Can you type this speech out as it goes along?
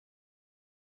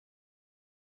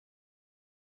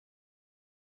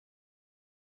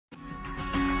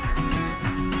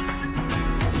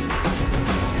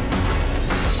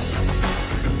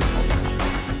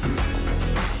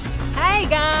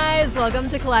welcome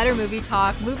to Collider Movie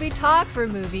Talk for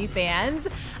movie fans.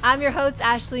 I'm your host,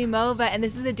 Ashley Mova, and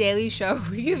this is the daily show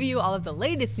where we give you all of the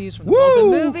latest news from the world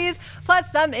of movies,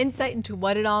 plus some insight into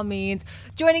what it all means.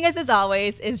 Joining us, as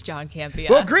always, is John Campea.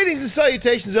 Well, greetings and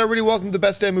salutations, everybody. Welcome to the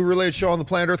best damn movie-related show on the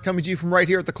planet Earth, coming to you from right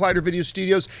here at the Collider Video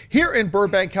Studios here in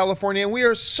Burbank, California, and we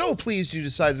are so pleased you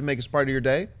decided to make us part of your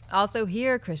day. Also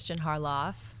here, Christian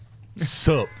Harloff.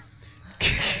 Sup?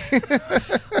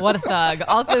 What a thug.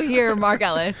 Also here, Mark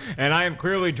Ellis. And I am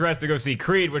clearly dressed to go see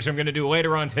Creed, which I'm going to do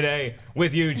later on today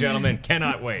with you, gentlemen.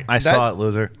 Cannot wait. I saw it,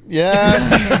 loser.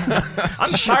 Yeah.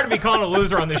 I'm tired of being called a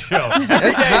loser on this show.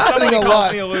 It's happening a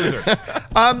lot. Me a loser.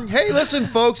 Hey, listen,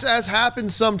 folks, as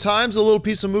happens sometimes, a little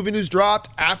piece of movie news dropped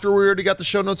after we already got the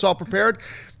show notes all prepared.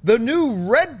 The new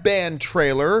Red Band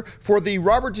trailer for the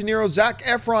Robert De Niro, Zac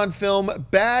Efron film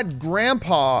Bad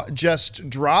Grandpa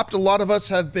just dropped. A lot of us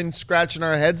have been scratching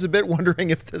our heads a bit, wondering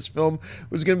if this film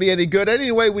was going to be any good.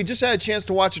 Anyway, we just had a chance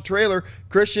to watch a trailer.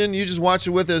 Christian, you just watched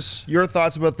it with us. Your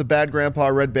thoughts about the Bad Grandpa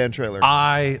Red Band trailer?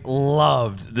 I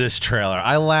loved this trailer.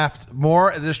 I laughed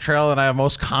more at this trailer than I have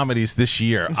most comedies this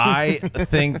year. I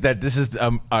think that this is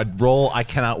a role I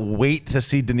cannot wait to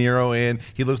see De Niro in.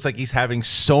 He looks like he's having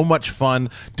so much fun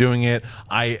doing it.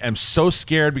 I am so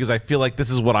scared because I feel like this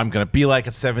is what I'm going to be like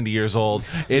at 70 years old.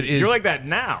 It is. You're like that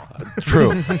now.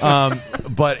 True.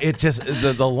 But it just,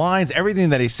 the lines,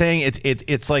 everything that he's saying,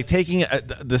 it's like taking,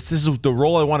 this is the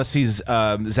role I want to see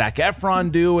Zac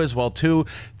Efron do as well, too.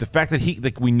 The fact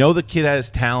that we know the kid has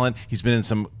talent. He's been in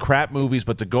some crap movies,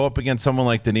 but to go up against someone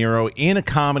like De Niro in a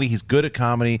comedy, he's good at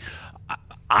comedy.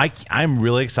 I'm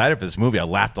really excited for this movie. I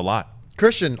laughed a lot.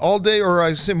 Christian, all day, or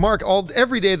I say Mark,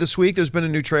 every day this week there's been a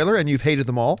new trailer, and you've hated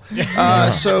them all.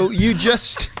 So you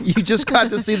just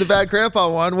got to see the Bad Grandpa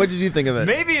one. What did you think of it?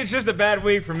 Maybe it's just a bad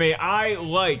week for me. I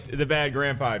liked the Bad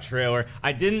Grandpa trailer.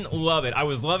 I didn't love it. I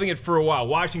was loving it for a while.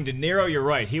 Watching De Niro, you're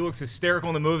right. He looks hysterical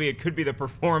in the movie. It could be the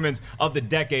performance of the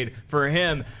decade for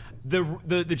him.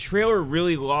 The trailer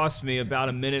really lost me about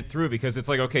a minute through because it's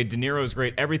like, okay, De Niro's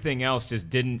great. Everything else just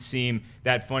didn't seem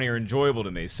that funny or enjoyable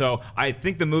to me. So I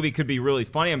think the movie could be really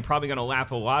funny. I'm probably going to laugh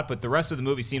a lot, but the rest of the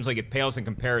movie seems like it pales in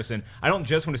comparison. I don't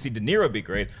just want to see De Niro be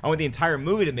great. I want the entire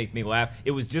movie to make me laugh. It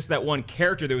was just that one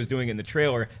character that was doing it in the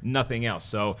trailer, nothing else.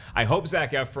 So I hope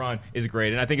Zac Efron is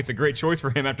great, and I think it's a great choice for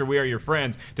him after We Are Your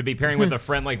Friends to be pairing with a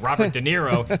friend like Robert De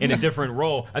Niro in a different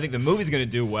role. I think the movie's going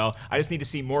to do well. I just need to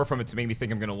see more from it to make me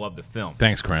think I'm going to love the film.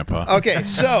 Thanks, Grandpa. Okay,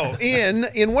 so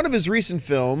in one of his recent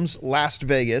films, Las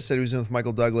Vegas, that he was in with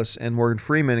Michael Douglas and Morgan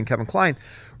Freeman and Kevin Kline,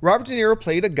 Robert De Niro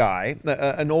played a guy,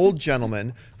 an old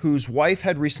gentleman whose wife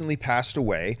had recently passed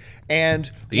away,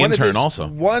 and one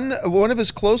of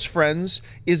his close friends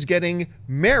is getting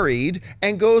married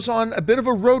and goes on a bit of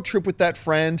a road trip with that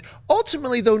friend.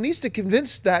 Ultimately, though, needs to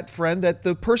convince that friend that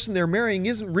the person they're marrying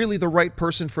isn't really the right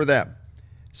person for them.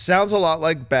 Sounds a lot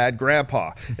like Bad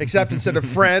Grandpa, except instead of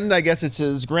friend, I guess it's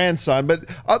his grandson.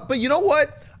 But you know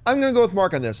what? I'm going to go with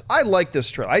Mark on this. I like this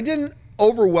trailer. I didn't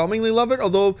overwhelmingly love it,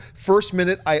 although first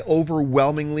minute I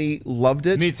overwhelmingly loved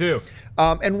it. Me too.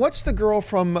 And what's the girl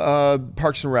from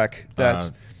Parks and Rec?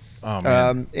 That's Aubrey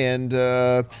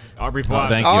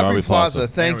Plaza. Thank you, Aubrey Plaza.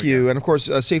 Thank you. Go. And of course,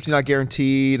 Safety Not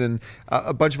Guaranteed and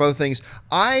a bunch of other things.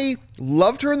 I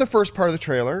loved her in the first part of the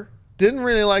trailer. Didn't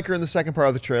really like her in the second part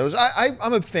of the trailers.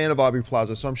 I'm a fan of Aubrey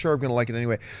Plaza, so I'm sure I'm going to like it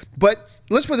anyway. But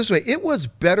let's put it this way. It was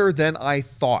better than I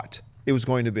thought it was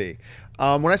going to be.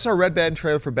 When I saw a Red Band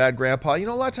trailer for Bad Grandpa, you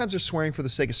know, a lot of times they're swearing for the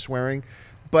sake of swearing.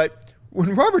 But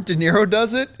when Robert De Niro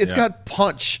does it, it's got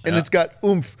punch and it's got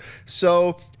oomph.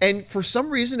 So, and for some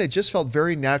reason, it just felt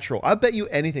very natural. I bet you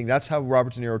anything that's how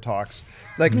Robert De Niro talks,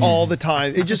 like all the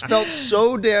time. It just felt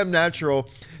so damn natural.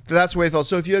 That's the way it felt.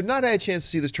 So if you have not had a chance to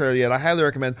see this trailer yet, I highly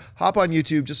recommend hop on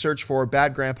YouTube, just search for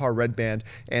Bad Grandpa Red Band,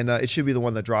 and it should be the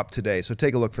one that dropped today. So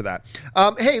take a look for that.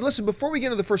 Hey, listen, before we get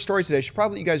into the first story today, I should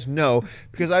probably let you guys know,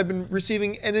 because I've been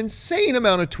receiving an insane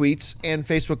amount of tweets and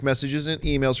Facebook messages and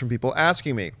emails from people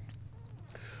asking me,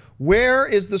 where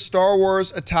is the Star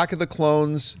Wars Attack of the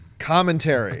Clones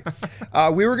commentary?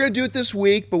 We were going to do it this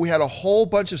week, but we had a whole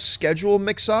bunch of schedule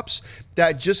mix-ups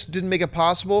that just didn't make it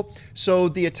possible. So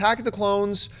the Attack of the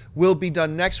Clones will be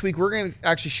done next week. We're going to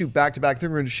actually shoot back-to-back. I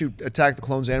think we're going to shoot Attack of the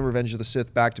Clones and Revenge of the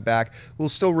Sith back-to-back. We'll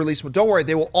still release them. Don't worry,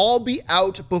 they will all be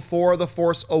out before The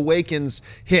Force Awakens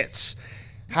hits.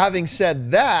 Having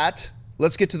said that,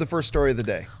 let's get to the first story of the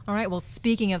day. All right, well,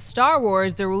 speaking of Star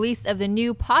Wars, the release of the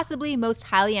new, possibly most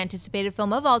highly anticipated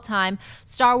film of all time,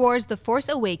 Star Wars The Force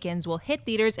Awakens, will hit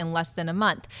theaters in less than a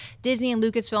month. Disney and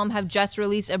Lucasfilm have just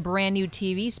released a brand new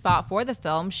TV spot for the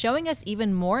film, showing us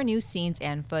even more new scenes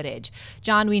and footage.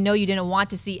 John, we know you didn't want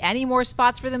to see any more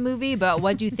spots for the movie, but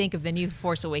what do you think of the new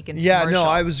Force Awakens commercial? No,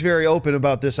 I was very open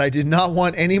about this. I did not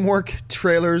want any more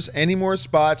trailers, any more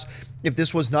spots. If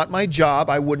this was not my job,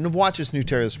 I wouldn't have watched this new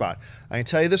trailer spot. I can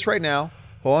tell you this right now.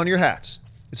 Hold on your hats.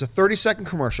 It's a 30-second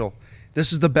commercial.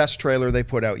 This is the best trailer they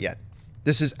put out yet.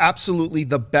 This is absolutely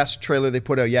the best trailer they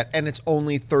put out yet, and it's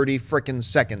only 30 frickin'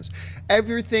 seconds.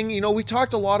 Everything, you know, we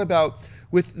talked a lot about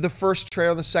with the first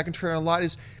trailer, the second trailer, a lot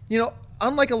is, you know,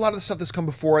 unlike a lot of the stuff that's come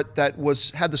before it that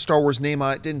had the Star Wars name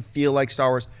on it, didn't feel like Star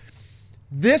Wars.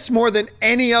 This, more than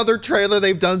any other trailer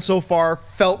they've done so far,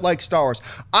 felt like Star Wars.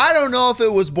 I don't know if it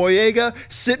was Boyega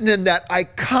sitting in that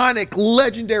iconic,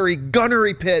 legendary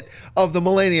gunnery pit of the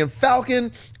Millennium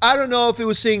Falcon. I don't know if it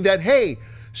was seeing that, hey,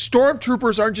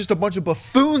 stormtroopers aren't just a bunch of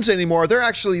buffoons anymore. They're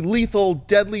actually lethal,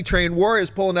 deadly trained warriors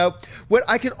pulling out what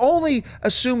I can only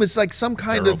assume is like some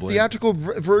kind of theatrical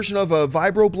version of a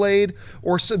vibroblade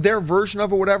or their version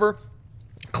of it, whatever.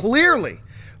 Clearly,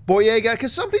 Boyega,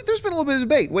 because there's been a little bit of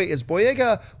debate. Wait,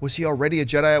 was he already a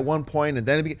Jedi at one point? And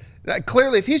then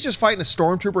clearly, if he's just fighting a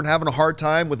stormtrooper and having a hard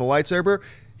time with a lightsaber,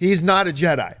 he's not a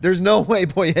Jedi. There's no way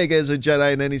Boyega is a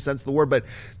Jedi in any sense of the word, but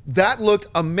that looked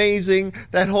amazing.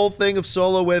 That whole thing of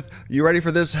Solo with, you ready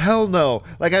for this? Hell no.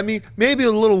 Like, I mean, maybe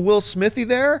a little Will Smithy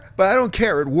there, but I don't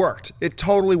care. It worked. It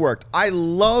totally worked. I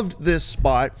loved this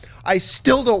spot. I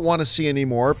still don't want to see any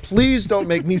more. Please don't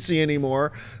make me see any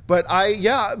more. But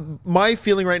my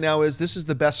feeling right now is this is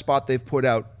the best spot they've put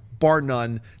out, bar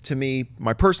none, to me,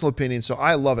 my personal opinion. So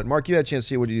I love it. Mark, you had a chance to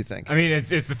see it. What do you think? I mean, it's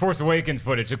the Force Awakens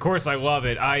footage. Of course, I love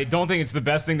it. I don't think it's the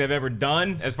best thing they've ever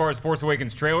done as far as Force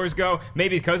Awakens trailers go.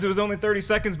 Maybe because it was only 30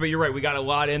 seconds, but you're right. We got a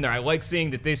lot in there. I like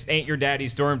seeing that this ain't your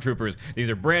daddy's stormtroopers.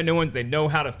 These are brand new ones. They know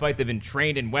how to fight. They've been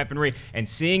trained in weaponry. And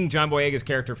seeing John Boyega's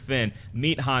character Finn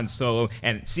meet Han Solo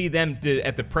and see them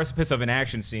at the precipice of an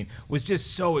action scene was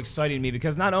just so exciting to me,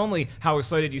 because not only how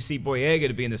excited you see Boyega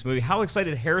to be in this movie, how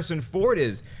excited Harrison Ford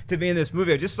is to be in this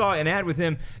movie. I just saw an ad with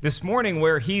him this morning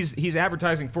where he's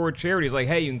advertising for a charity. He's like,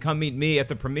 hey, you can come meet me at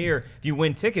the premiere if you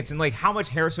win tickets. And like, how much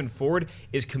Harrison Ford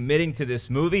is committing to this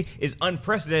movie is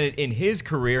unprecedented in his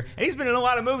career. And he's been in a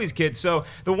lot of movies, kids. So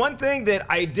the one thing that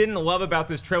I didn't love about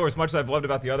this trailer as much as I've loved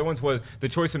about the other ones was the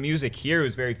choice of music here. It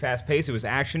was very fast-paced. It was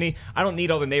action-y. I don't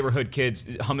need all the neighborhood kids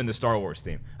humming the Star Wars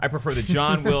theme. I prefer the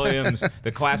John Williams,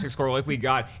 the classic score like we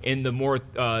got in the more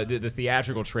the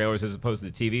theatrical trailers as opposed to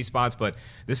the TV spots. But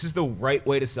this is the right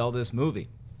way to sell this movie.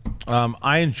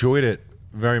 I enjoyed it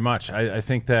very much. I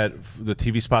think that the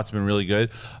TV spots have been really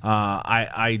good.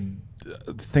 I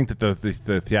think that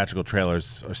the theatrical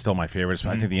trailers are still my favorites.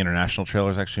 I think the international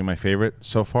trailer is actually my favorite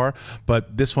so far.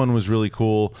 But this one was really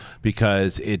cool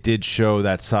because it did show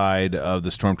that side of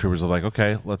the stormtroopers of like,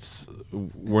 okay,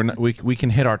 we can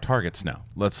hit our targets now.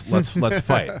 Let's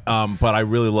fight. But I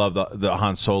really love the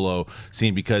Han Solo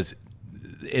scene because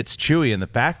it's Chewie in the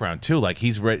background too. Like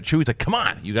he's ready. Chewie's like, "Come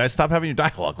on, you guys, stop having your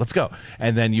dialogue. Let's go."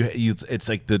 And then it's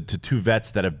like the two vets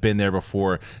that have been there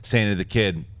before saying to the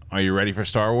kid, "Are you ready for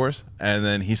Star Wars?" And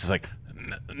then he's just like,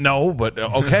 "No, but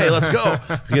okay, let's go."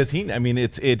 Because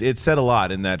it said a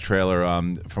lot in that trailer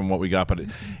from what we got. But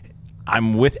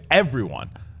I'm with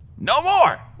everyone. No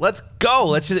more. Let's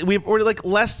go. We're like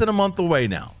less than a month away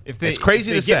now. It's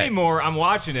crazy to say. If they give me more, I'm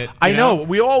watching it. I know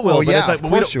we all will, but it's like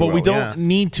we don't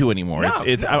need to anymore.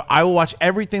 No, I will watch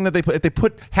everything that they put. If they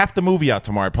put half the movie out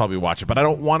tomorrow, I'd probably watch it. But I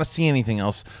don't want to see anything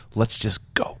else. Let's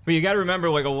just go. But you got to remember,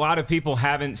 like a lot of people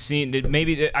haven't seen it.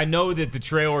 Maybe I know that the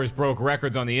trailers broke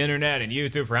records on the internet and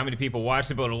YouTube for how many people watched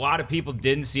it, but a lot of people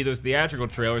didn't see those theatrical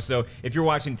trailers. So if you're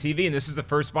watching TV and this is the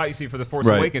first spot you see for The Force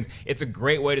Awakens, it's a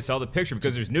great way to sell the picture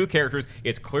because there's new characters.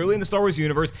 It's clearly in the Star Wars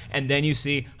universe, and then you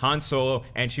see Han Solo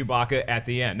and Chewbacca at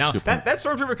the end. Now, that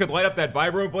stormtrooper could light up that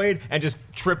vibro blade and just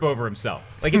trip over himself.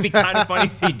 Like, it'd be kind of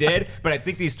funny if he did, but I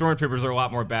think these stormtroopers are a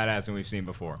lot more badass than we've seen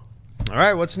before. All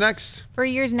right, what's next? For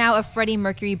years now, a Freddie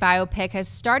Mercury biopic has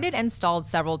started and stalled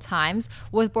several times,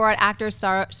 with Borat actor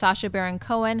Sacha Baron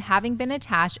Cohen having been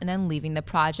attached and then leaving the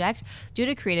project due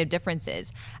to creative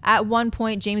differences. At one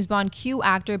point, James Bond Q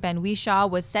actor Ben Whishaw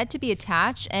was said to be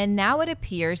attached, and now it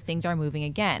appears things are moving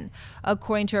again.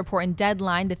 According to a report in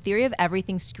Deadline, the Theory of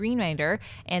Everything screenwriter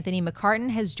Anthony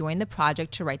McCartan has joined the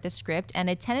project to write the script, and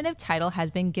a tentative title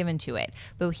has been given to it,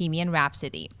 Bohemian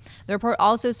Rhapsody. The report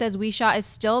also says Whishaw is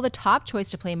still the top top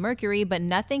choice to play Mercury, but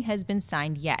nothing has been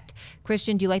signed yet.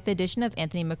 Christian, do you like the addition of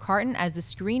Anthony McCartan as the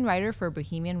screenwriter for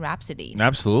Bohemian Rhapsody?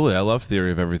 Absolutely. I love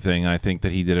Theory of Everything. I think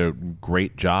that he did a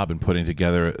great job in putting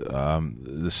together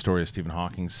the story of Stephen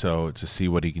Hawking. So to see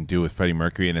what he can do with Freddie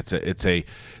Mercury, and it's a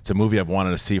movie I've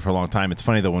wanted to see for a long time. It's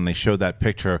funny that when they showed that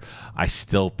picture, I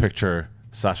still picture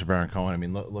Sacha Baron Cohen. I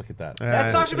mean, look at that.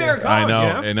 That's Sacha Baron Cohen.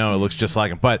 I know. It looks just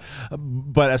like him. But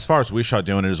as far as Wishaw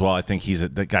doing it as well, I think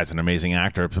that guy's an amazing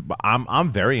actor. But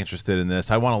I'm very interested in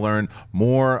this. I want to learn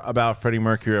more about Freddie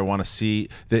Mercury. I want to see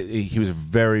that he was a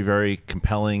very, very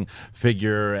compelling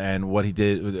figure, and what he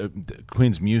did.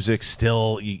 Queen's music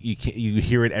still you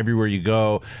hear it everywhere you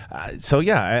go. So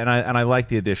yeah, and I like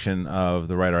the addition of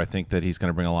the writer. I think that he's going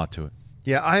to bring a lot to it.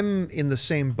 Yeah, I'm in the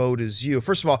same boat as you.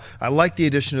 First of all, I like the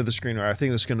addition of the screenwriter. I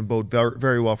think this is going to bode very,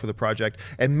 very well for the project,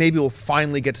 and maybe we'll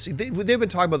finally get to see. They've been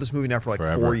talking about this movie now for like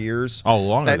Forever. 4 years. Oh,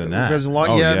 longer than that.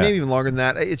 Yeah, maybe even longer than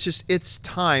that. It's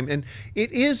time, and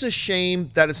it is a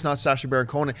shame that it's not Sacha Baron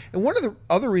Cohen. And one of the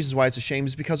other reasons why it's a shame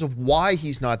is because of why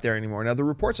he's not there anymore. Now, the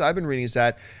reports I've been reading is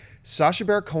that Sacha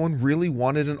Baron Cohen really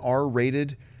wanted an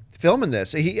R-rated film in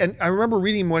this. And I remember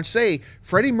reading him once say,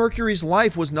 Freddie Mercury's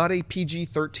life was not a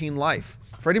PG-13 life.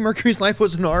 Freddie Mercury's life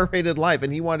was an R-rated life,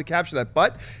 and he wanted to capture that.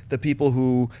 But the people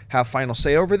who have final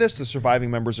say over this, the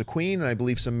surviving members of Queen, and I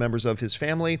believe some members of his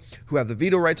family who have the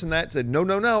veto rights on that, said no,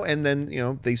 no, no. And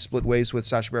then, they split ways with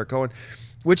Sacha Baron Cohen,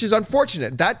 which is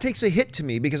unfortunate. That takes a hit to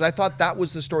me because I thought that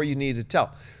was the story you needed to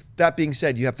tell. That being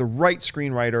said, you have the right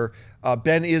screenwriter.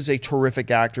 Ben is a terrific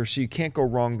actor, so you can't go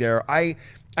wrong there.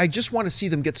 I just want to see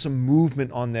them get some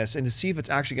movement on this and to see if it's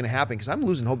actually going to happen, because I'm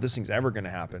losing hope this thing's ever going to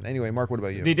happen. Anyway, Mark, what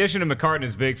about you? The addition of McCartan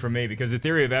is big for me because the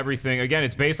Theory of Everything, again,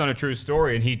 it's based on a true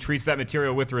story, and he treats that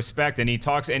material with respect, and he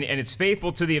talks, and it's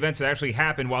faithful to the events that actually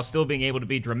happened while still being able to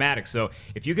be dramatic. So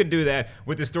if you can do that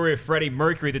with the story of Freddie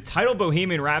Mercury, the title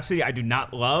Bohemian Rhapsody, I do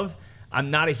not love.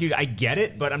 I get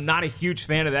it, but I'm not a huge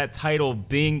fan of that title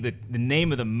being the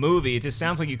name of the movie. It just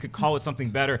sounds like you could call it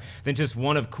something better than just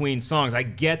one of Queen's songs. I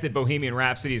get that Bohemian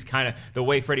Rhapsody is kind of the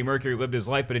way Freddie Mercury lived his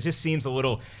life, but it just seems a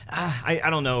little, I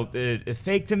don't know,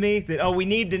 fake to me. That, we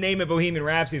need to name it Bohemian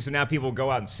Rhapsody so now people will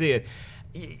go out and see it.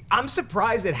 I'm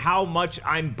surprised at how much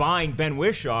I'm buying Ben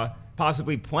Whishaw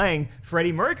possibly playing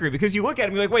Freddie Mercury, because you look at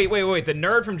him, you're like, wait, the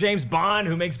nerd from James Bond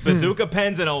who makes bazooka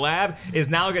pens in a lab is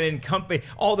now going to encompass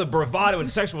all the bravado and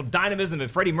sexual dynamism that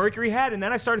Freddie Mercury had. And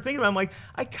then I started thinking about it, I'm like,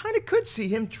 I kind of could see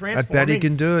him transforming I bet he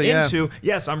can do it, into,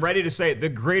 yes, I'm ready to say it, the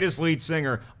greatest lead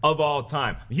singer of all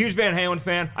time. I'm a huge Van Halen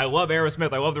fan. I love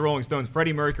Aerosmith. I love the Rolling Stones.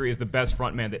 Freddie Mercury is the best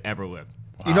frontman that ever lived.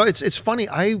 Wow. It's funny.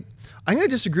 I'm going to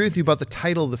disagree with you about the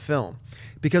title of the film.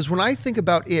 Because when I think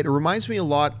about it, it reminds me a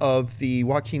lot of the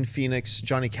Joaquin Phoenix,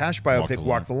 Johnny Cash biopic,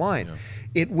 Walk the Line.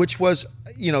 Yeah. Which was,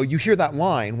 you hear that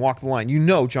line, Walk the Line,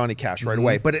 Johnny Cash right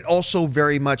away. But it also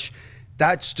very much,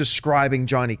 that's describing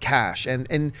Johnny Cash.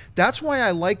 And that's why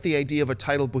I like the idea of a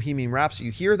title, Bohemian Rhapsody.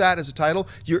 You hear that as a title,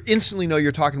 you instantly know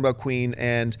you're talking about Queen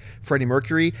and Freddie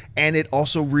Mercury, and it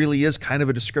also really is kind of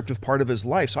a descriptive part of his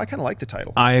life. So I kind of like the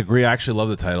title. I agree. I actually love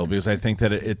the title because I think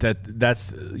that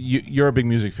that's you're a big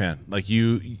music fan. Like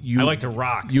you I like to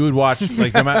rock. You would watch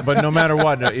but no matter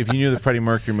what, if you knew the Freddie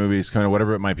Mercury movies, kind of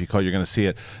whatever it might be called, you're going to see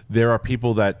it. There are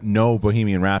people that know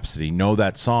Bohemian Rhapsody, know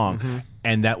that song.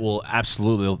 And that will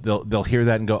absolutely, they'll hear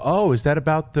that and go, oh, is that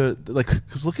about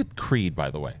because look at Creed,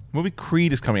 by the way. The movie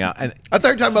Creed is coming out. And I thought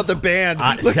you were talking about the band.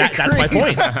 That's my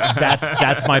point.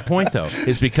 That's my point, though,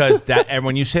 is because and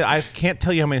when you say, I can't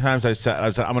tell you how many times I said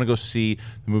I'm going to go see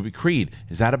the movie Creed.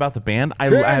 Is that about the band?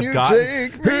 Take me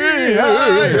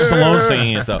higher? Stallone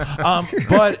singing it, though.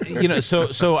 But,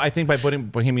 so I think by putting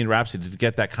Bohemian Rhapsody to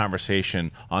get that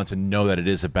conversation on, to know that it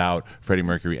is about Freddie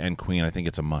Mercury and Queen, I think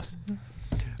it's a must.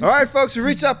 All right, folks, we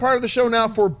reached that part of the show now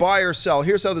for buy or sell.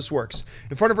 Here's how this works.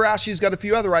 In front of her, Ashley's got a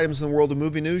few other items in the world of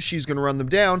movie news. She's going to run them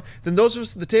down. Then those of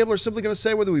us at the table are simply going to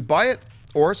say whether we buy it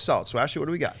or sell it. So, Ashley, what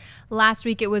do we got? Last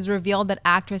week, it was revealed that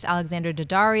actress Alexandra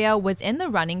Daddario was in the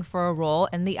running for a role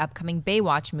in the upcoming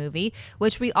Baywatch movie,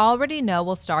 which we already know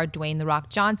will star Dwayne "The Rock"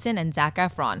 Johnson and Zac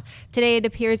Efron. Today, it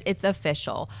appears it's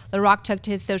official. The Rock took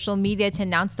to his social media to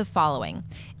announce the following.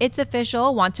 It's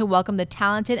official. Want to welcome the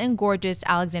talented and gorgeous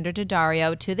Alexandra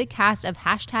Daddario to the cast of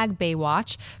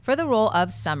 #Baywatch for the role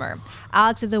of Summer.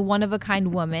 Alex is a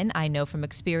one-of-a-kind woman, I know from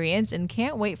experience, and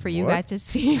can't wait for you guys to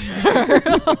see her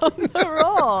on the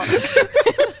role.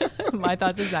 My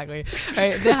thoughts exactly. All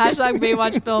right, the hashtag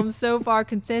Baywatch film so far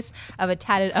consists of a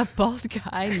tatted up bald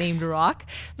guy named Rock,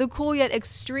 the cool yet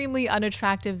extremely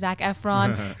unattractive Zac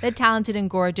Efron, the talented and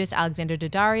gorgeous Alexandra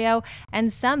Daddario,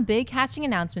 and some big casting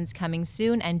announcements coming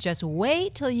soon. And just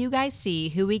wait till you guys see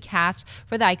who we cast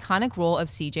for the iconic role of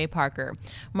CJ Parker.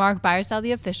 Mark, buy or sell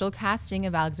the official casting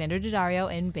of Alexandra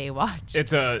Daddario in Baywatch?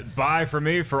 It's a buy for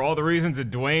me for all the reasons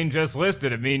that Dwayne just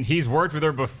listed. I mean, he's worked with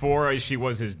her before she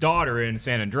was his daughter in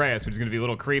San Andreas, which is going to be a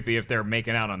little creepy if they're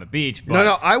making out on the beach. But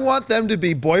No, I want them to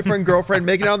be boyfriend, girlfriend,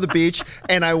 making out on the beach,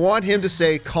 and I want him to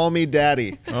say, "Call me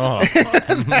daddy." Oh.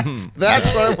 That's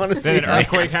what I want to see. Then an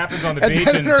earthquake happens on the beach,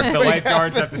 then and an the earthquake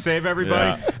lifeguards have to happens. save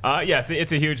everybody. Yeah,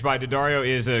 it's a huge buy. Daddario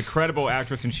is a credible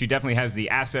actress, and she definitely has the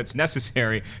assets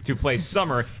necessary to play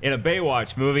Summer in a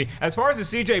Baywatch movie. As far as the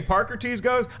CJ Parker tease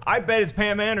goes, I bet it's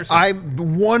Pam Anderson. I'm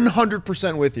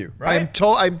 100% with you. Right?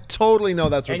 I totally know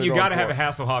that's what And they're you going got to have for. a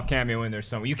Hasselhoff cameo in there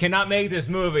somewhere. You cannot make this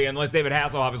movie unless David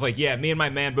Hasselhoff is like, yeah, me and my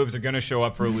man boobs are going to show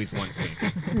up for at least one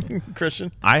scene.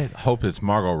 Christian. I hope it's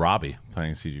Margot Robbie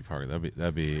playing CG Parker. That'd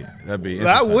be That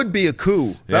interesting. would be a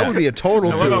coup. That Yeah. would be a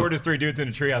total I love how coup. we're just three dudes in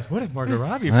a treehouse. What if Margot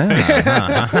Robbie played?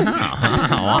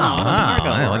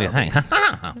 What do you think?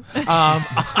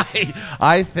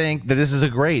 I think that this is a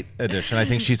great addition. I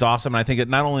think she's awesome. And I think that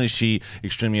not only is she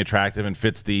extremely attractive and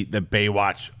fits the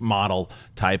Baywatch model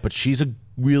type, but she's a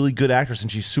really good actress and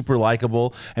she's super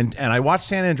likable. And I watched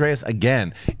San Andreas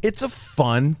again. It's a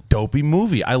fun, dopey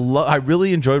movie. I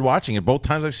really enjoyed watching it both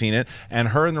times I've seen it. And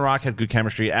her and The Rock had good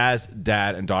chemistry as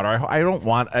dad and daughter. I don't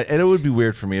want, and it would be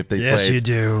weird for me if they Yes, played. you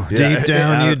do. Yeah, Deep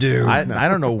down, you do. I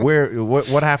don't know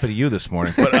what happened to you this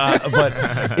morning,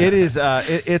 but it is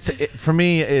for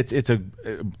me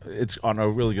it's on a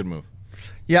really good move.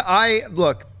 Yeah,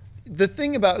 look. The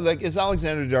thing about is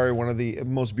Alexandra Daddario one of the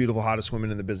most beautiful, hottest women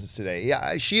in the business today?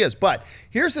 Yeah, she is. But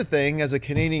here's the thing: as a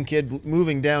Canadian kid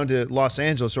moving down to Los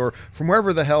Angeles or from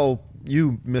wherever the hell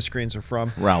you miscreants are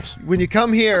from, Ralph's. when you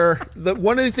come here,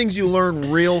 one of the things you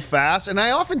learn real fast, and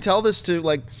I often tell this to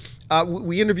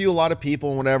we interview a lot of people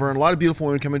and whatever, and a lot of beautiful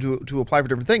women come in to apply for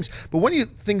different things. But one of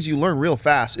the things you learn real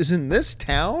fast is in this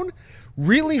town,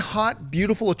 really hot,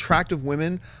 beautiful, attractive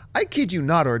women, I kid you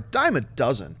not, are a dime a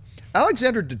dozen.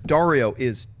 Alexandra Daddario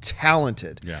is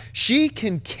talented. Yeah. She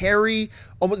can carry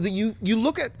almost you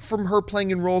look at from her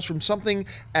playing in roles from something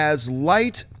as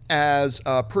light as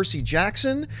Percy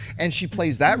Jackson, and she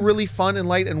plays that really fun and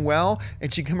light and well,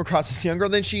 and she come across as young girl.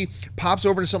 Then she pops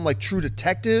over to something like True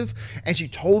Detective, and she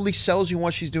totally sells you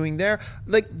what she's doing there.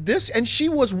 Like this, and she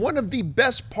was one of the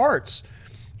best parts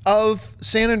of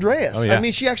San Andreas. Oh, yeah. I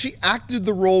mean, she actually acted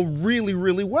the role really,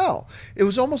 really well.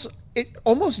 It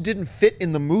almost didn't fit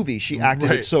in the movie. She acted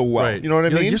it so well. Right. You know what I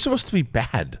mean? You're supposed to be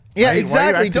bad. Yeah, Why are you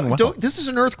exactly. acting well? This is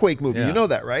an earthquake movie. Yeah. You know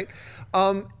that, right?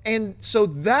 And so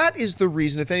that is the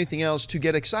reason, if anything else, to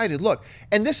get excited. Look,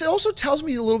 and this also tells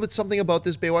me a little bit something about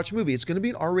this Baywatch movie. It's going to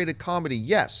be an R-rated comedy,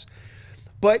 yes.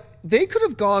 But they could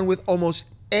have gone with almost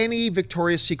any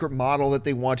Victoria's Secret model that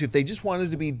they want to. If they just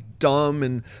wanted to be dumb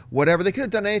and whatever, they could have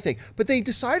done anything. But they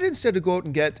decided instead to go out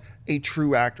and get a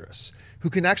true actress who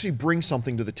can actually bring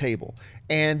something to the table.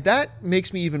 And that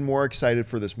makes me even more excited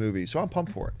for this movie. So I'm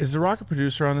pumped for it. Is The Rock a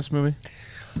producer on this movie?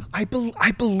 I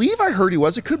believe I heard he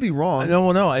was. It could be wrong.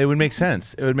 No, it would make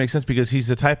sense. It would make sense because he's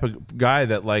the type of guy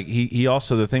that he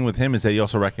also, the thing with him is that he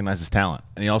also recognizes talent.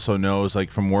 And he also knows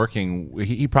from working,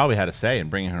 he probably had a say in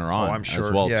bringing her on I'm sure,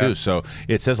 as well yeah. too. So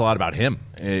it says a lot about him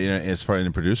as far as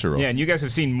the producer role. Yeah, and you guys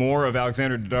have seen more of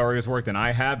Alexandra Daddario's work than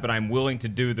I have, but I'm willing to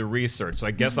do the research. So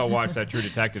I guess I'll watch that True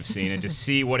Detective scene and just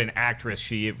see what an actress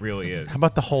she really is. How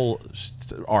about the whole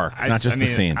arc, not just the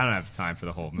scene? I don't have time for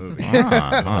the whole movie.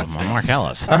 Mark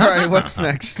Ellis. All right, what's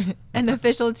next? An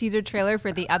official teaser trailer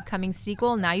for the upcoming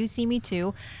sequel, Now You See Me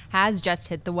 2, has just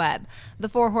hit the web. The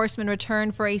Four Horsemen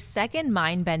return for a second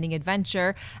mind-bending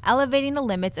adventure, elevating the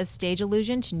limits of stage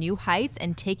illusion to new heights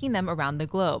and taking them around the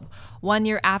globe. 1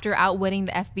 year after outwitting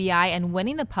the FBI and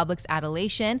winning the public's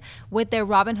adulation, with their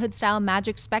Robin Hood-style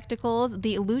magic spectacles,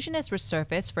 the illusionists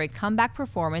resurface for a comeback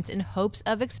performance in hopes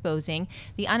of exposing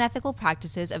the unethical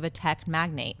practices of a tech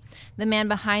magnate. The man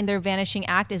behind their vanishing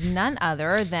act is none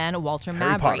other than Walter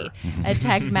Harry Mabry, Potter. a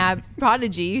tech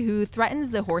prodigy who threatens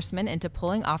the horsemen into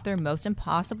pulling off their most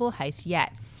impossible heist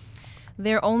yet.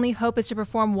 Their only hope is to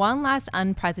perform one last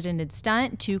unprecedented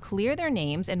stunt to clear their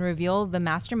names and reveal the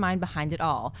mastermind behind it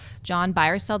all. John, buy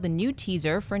or sell the new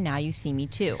teaser for Now You See Me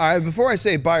 2. Before I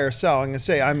say buy or sell, I'm going to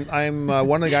say I'm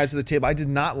one of the guys at the table. I did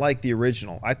not like the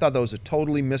original. I thought that was a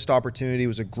totally missed opportunity. It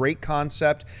was a great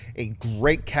concept, a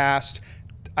great cast,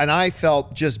 and I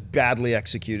felt just badly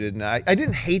executed. And I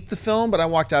didn't hate the film, but I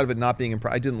walked out of it not being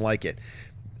impressed. I didn't like it.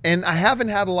 And I haven't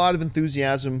had a lot of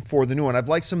enthusiasm for the new one. I've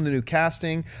liked some of the new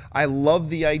casting. I love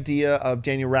the idea of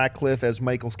Daniel Radcliffe as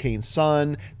Michael Caine's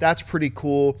son. That's pretty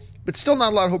cool, but still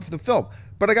not a lot of hope for the film.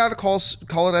 But I got to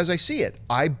call it as I see it.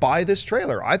 I buy this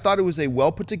trailer. I thought it was a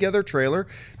well put together trailer.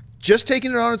 Just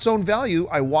taking it on its own value,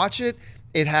 I watch it.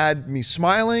 It had me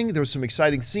smiling. There was some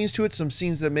exciting scenes to it, some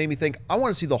scenes that made me think, I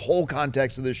want to see the whole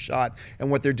context of this shot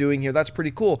and what they're doing here. That's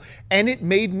pretty cool. And it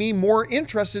made me more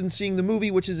interested in seeing the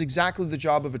movie, which is exactly the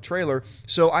job of a trailer.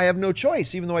 So I have no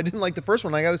choice. Even though I didn't like the first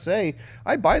one, I got to say,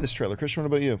 I buy this trailer. Christian, what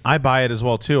about you? I buy it as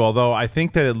well, too, although I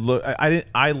think that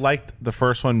I liked the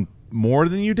first one more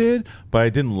than you did, but I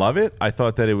didn't love it. I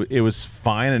thought that it was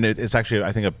fine, and it's actually,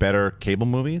 I think, a better cable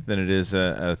movie than it is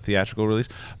a theatrical release.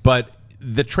 But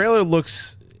the trailer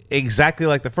looks exactly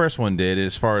like the first one did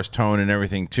as far as tone and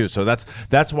everything too. So that's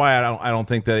why I don't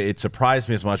think that it surprised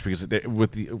me as much, because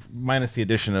with the minus the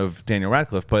addition of Daniel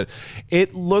Radcliffe, but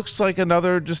it looks like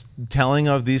another just telling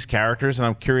of these characters, and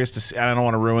I'm curious to see. I don't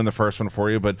want to ruin the first one for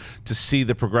you, but to see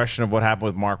the progression of what happened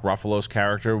with Mark Ruffalo's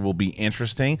character will be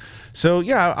interesting. So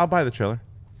yeah, I'll buy the trailer.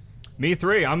 Me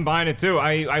three. I'm buying it too.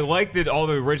 I like that all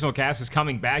the original cast is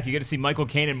coming back. You get to see Michael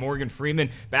Caine and Morgan Freeman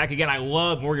back again. I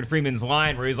love Morgan Freeman's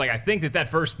line where he's like, I think that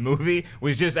first movie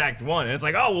was just Act 1. And it's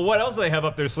like, oh, well, what else do they have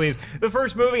up their sleeves? The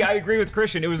first movie, I agree with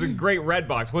Christian. It was a great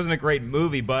Redbox. It wasn't a great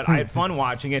movie, but I had fun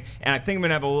watching it. And I think I'm going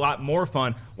to have a lot more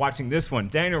fun watching this one.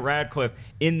 Daniel Radcliffe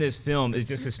in this film is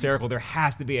just hysterical. There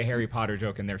has to be a Harry Potter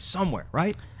joke in there somewhere,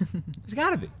 right? There's got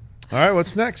to be. All right,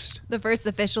 what's next? The first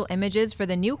official images for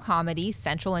the new comedy,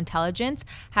 Central Intelligence,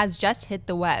 has just hit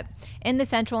the web. In the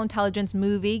Central Intelligence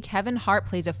movie, Kevin Hart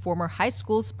plays a former high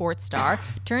school sports star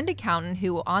turned accountant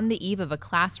who, on the eve of a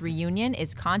class reunion,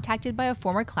 is contacted by a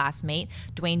former classmate,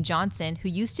 Dwayne Johnson, who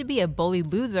used to be a bully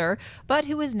loser, but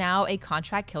who is now a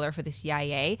contract killer for the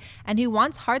CIA, and who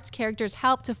wants Hart's character's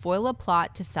help to foil a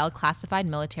plot to sell classified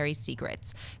military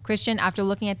secrets. Christian, after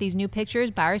looking at these new pictures,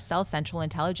 buy or sell Central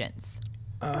Intelligence?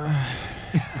 Come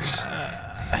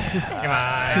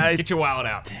on, get your wallet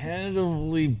out.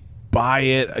 Tentatively buy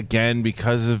it again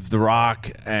because of The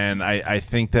Rock, and I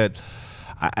think that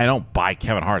I don't buy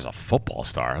Kevin Hart as a football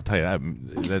star. I'll tell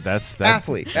you that's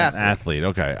athlete.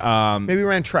 Okay. Maybe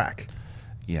ran track.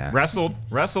 Yeah. Wrestled.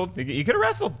 You could have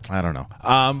wrestled. I don't know.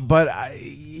 But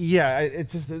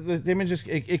it's just the image.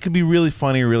 It could be really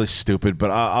funny or really stupid, but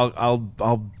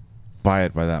I'll buy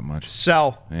it by that much.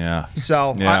 Sell. Yeah.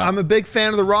 Sell. Yeah. I'm a big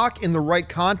fan of The Rock. In the right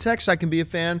context, I can be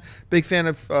big fan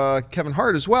of Kevin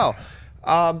Hart as well.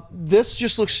 This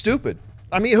just looks stupid.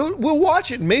 I mean, we'll watch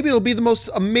it. Maybe it'll be the most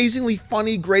amazingly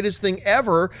funny, greatest thing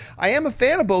ever. I am a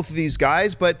fan of both of these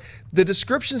guys, but the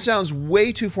description sounds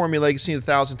way too formulaic. I've seen it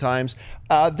 1,000 times.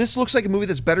 This looks like a movie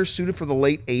that's better suited for the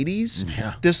late 80s.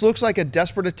 Yeah. This looks like a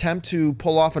desperate attempt to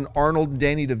pull off an Arnold and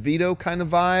Danny DeVito kind of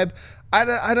vibe.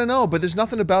 I don't know, but there's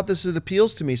nothing about this that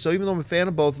appeals to me. So even though I'm a fan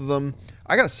of both of them,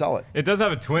 I got to sell it. It does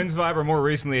have a Twins vibe, or more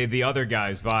recently, the other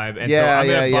guy's vibe. And Yeah, so I'm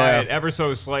going to buy yeah. it ever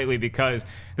so slightly because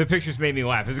the pictures made me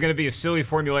laugh. Is it going to be a silly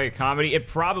formulaic comedy? It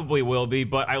probably will be,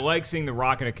 but I like seeing The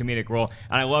Rock in a comedic role,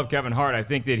 and I love Kevin Hart. I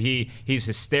think that he's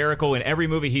hysterical in every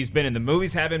movie he's been in. The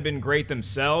movies haven't been great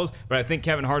themselves, but I think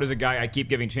Kevin Hart is a guy I keep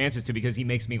giving chances to because he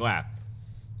makes me laugh.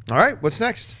 All right, what's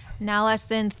next? Now less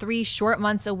than 3 short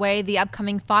months away, the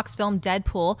upcoming Fox film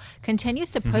Deadpool continues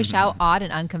to push out odd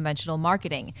and unconventional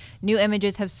marketing. New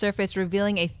images have surfaced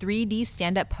revealing a 3D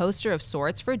stand-up poster of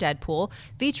sorts for Deadpool,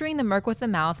 featuring the Merc with the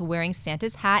Mouth wearing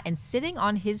Santa's hat and sitting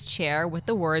on his chair with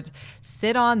the words,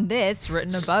 "Sit on this,"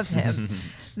 written above him.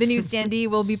 The new standee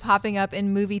will be popping up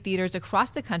in movie theaters across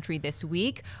the country this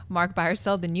week. Mark, buy or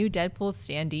sell the new Deadpool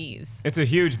standees? It's a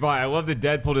huge buy. I love that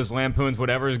Deadpool just lampoons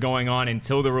whatever is going on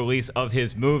until the release of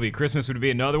his movie. Christmas would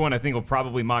be another one. I think he'll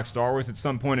probably mock Star Wars at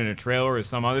some point in a trailer or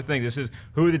some other thing. This is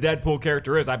who the Deadpool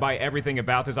character is. I buy everything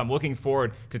about this. I'm looking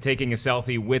forward to taking a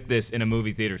selfie with this in a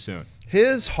movie theater soon.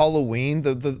 His Halloween,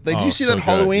 did you see so that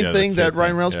Halloween good. thing that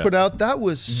Ryan Reynolds Yeah. put out? That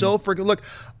was so freaking. Look,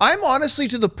 I'm honestly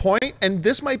to the point, and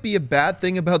this might be a bad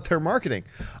thing about their marketing.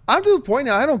 I'm to the point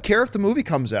now, I don't care if the movie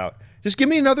comes out. Just give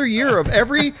me another year of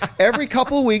every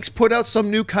couple of weeks, put out some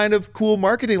new kind of cool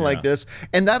marketing like this,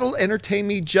 and that'll entertain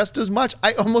me just as much.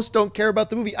 I almost don't care about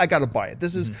the movie. I got to buy it.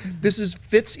 This is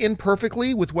fits in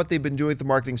perfectly with what they've been doing with the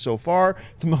marketing so far.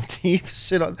 The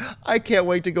motifs, I can't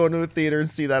wait to go into a theater and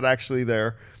see that actually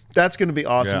there. That's going to be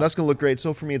awesome. Yeah. That's going to look great.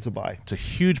 So for me, it's a buy. It's a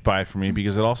huge buy for me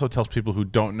because it also tells people who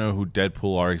don't know who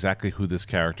Deadpool are exactly who this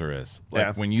character is.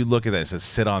 Like when you look at that, it says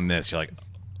 "sit on this." You're like,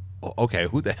 okay,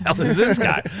 who the hell is this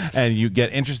guy? And you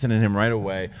get interested in him right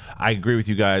away. I agree with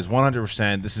you guys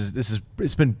 100%.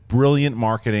 It's been brilliant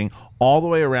marketing all the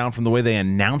way around, from the way they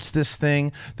announced this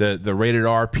thing, the rated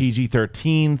R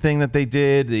PG-13 thing that they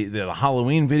did, the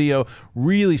Halloween video,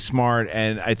 really smart,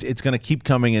 and it's going to keep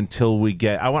coming until we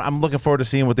get. I'm looking forward to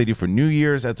seeing what they do for New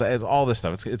Year's. It's all this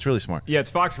stuff. It's really smart. Yeah,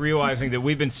 it's Fox realizing that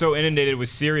we've been so inundated with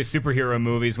serious superhero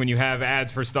movies. When you have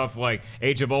ads for stuff like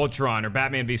Age of Ultron or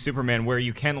Batman v Superman, where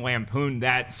you can lampoon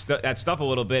that stuff a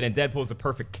little bit, and Deadpool's the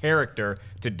perfect character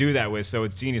to do that with. So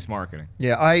it's genius marketing.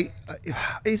 Yeah,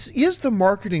 is the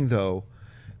marketing though?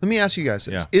 Let me ask you guys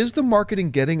this: is the marketing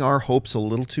getting our hopes a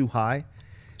little too high?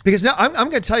 Because now I'm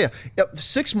going to tell you,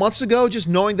 6 months ago, just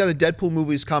knowing that a Deadpool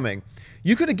movie is coming,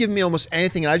 you could have given me almost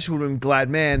anything, and I just would have been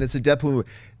glad, man, it's a Deadpool movie.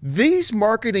 These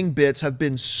marketing bits have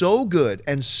been so good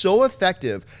and so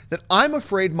effective that I'm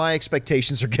afraid my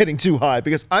expectations are getting too high,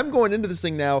 because I'm going into this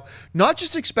thing now not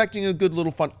just expecting a good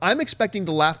little fun. I'm expecting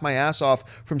to laugh my ass off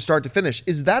from start to finish.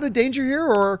 Is that a danger here,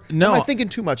 or am I thinking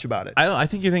too much about it? I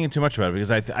think you're thinking too much about it,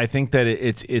 because I think that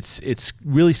it's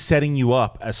really setting you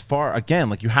up as far,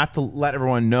 again, like you have to let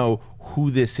everyone know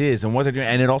who this is and what they're doing,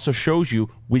 and it also shows you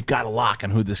we've got a lock on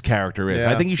who this character is.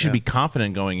 I think you should be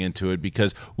confident going into it,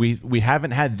 because we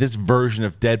haven't had this version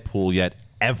of Deadpool yet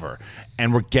ever,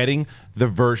 and we're getting the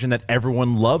version that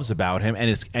everyone loves about him,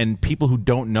 and people who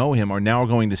don't know him are now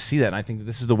going to see that. And I think that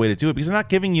this is the way to do it, because they're not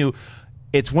giving you.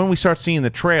 It's when we start seeing the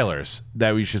trailers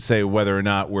that we should say whether or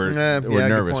not we're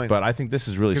nervous. But I think this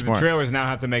is really smart. Because the trailers now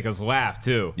have to make us laugh,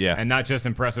 too. Yeah. And not just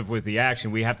impressive with the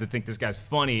action. We have to think this guy's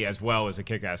funny as well as a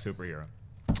kick-ass superhero.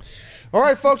 All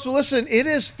right, folks, well, listen, it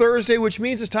is Thursday, which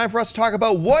means it's time for us to talk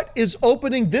about what is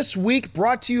opening this week,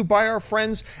 brought to you by our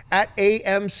friends at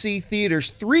AMC Theatres.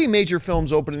 3 major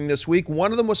films opening this week.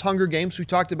 One of them was Hunger Games, we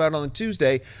talked about on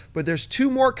Tuesday, but there's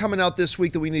 2 more coming out this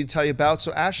week that we need to tell you about.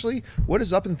 So, Ashley, what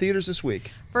is up in theaters this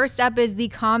week? First up is the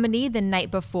comedy The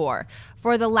Night Before.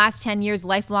 For the last 10 years,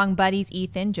 lifelong buddies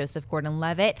Ethan, Joseph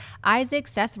Gordon-Levitt, Isaac,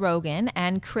 Seth Rogen,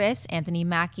 and Chris, Anthony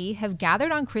Mackie, have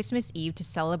gathered on Christmas Eve to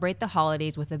celebrate the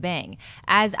holidays with a bang.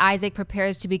 As Isaac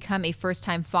prepares to become a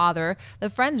first-time father,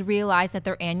 the friends realize that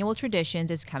their annual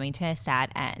traditions is coming to a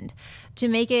sad end. To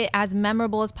make it as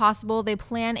memorable as possible, they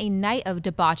plan a night of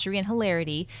debauchery and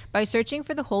hilarity by searching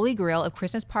for the holy grail of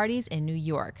Christmas parties in New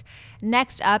York.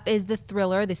 Next up is the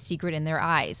thriller The Secret in Their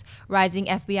Eyes. Rising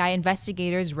FBI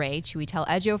investigators Ray, Chiwetel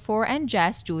Ejiofor, and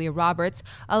Jess, Julia Roberts,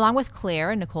 along with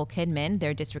Claire, Nicole Kidman,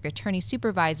 their district attorney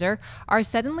supervisor, are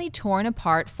suddenly torn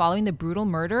apart following the brutal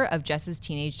murder of Jess's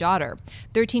teenage daughter.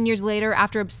 13 years later,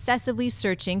 after obsessively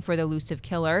searching for the elusive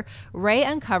killer, Ray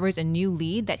uncovers a new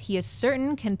lead that he is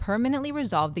certain can permanently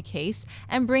resolve the case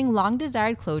and bring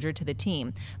long-desired closure to the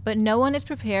team. But no one is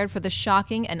prepared for the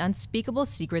shocking and unspeakable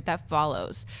secret that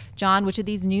follows. John, which of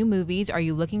these new movies are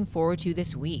you looking forward to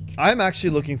this week? I'm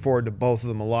actually looking forward to both of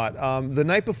them a lot. The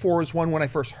Night Before was one when I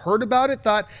first heard about it,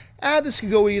 thought, this could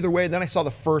go either way. Then I saw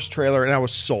the first trailer and I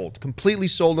was sold, completely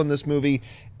sold on this movie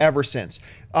ever since.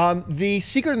 The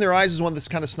Secret in Their Eyes is one that's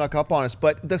kind of snuck up on us,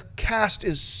 but the cast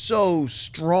is so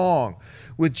strong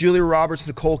with Julia Roberts,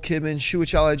 Nicole Kidman,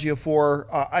 Chiwetel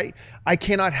Ejiofor. I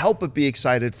cannot help but be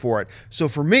excited for it. So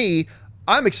for me,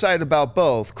 I'm excited about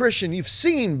both. Christian, you've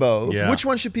seen both. Yeah. Which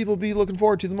one should people be looking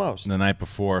forward to the most? The Night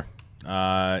Before.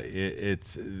 Look,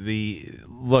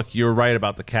 you're right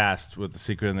about the cast with The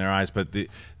Secret in Their Eyes, but the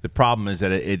problem is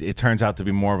that it turns out to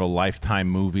be more of a Lifetime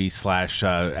movie /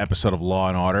 episode of Law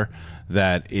and Order,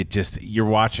 that you're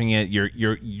watching it,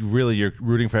 you're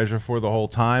rooting for Ejiofor the whole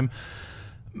time.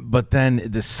 But then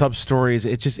the sub stories,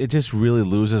 it just really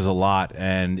loses a lot,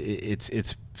 and it's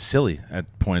silly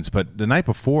at points. But The Night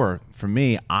Before, for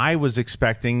me, I was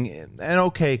expecting an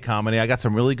okay comedy. I got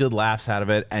some really good laughs out of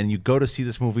it, and you go to see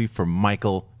this movie for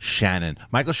Michael Shannon.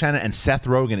 Michael Shannon and Seth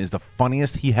Rogen is the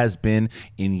funniest he has been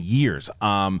in years.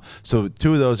 So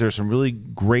 2 of those, there's some really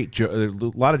great, a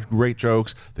lot of great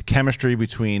jokes. The chemistry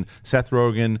between Seth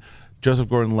Rogen, Joseph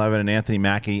Gordon-Levitt, and Anthony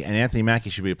Mackie. And Anthony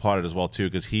Mackie should be applauded as well, too,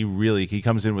 because he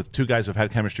comes in with 2 guys who've had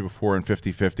chemistry before in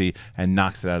 50-50 and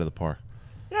knocks it out of the park.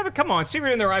 Yeah, but come on,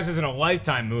 Secret in Their Eyes isn't a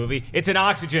Lifetime movie. It's an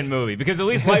Oxygen movie, because at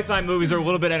least Lifetime movies are a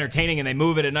little bit entertaining and they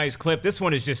move at a nice clip. This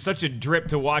one is just such a drip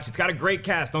to watch. It's got a great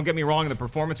cast, don't get me wrong, and the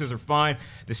performances are fine.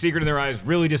 The Secret in Their Eyes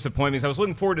really disappointed me, because I was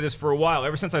looking forward to this for a while.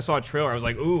 Ever since I saw a trailer, I was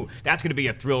like, ooh, that's going to be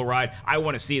a thrill ride. I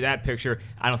want to see that picture.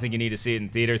 I don't think you need to see it in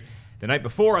theaters. The Night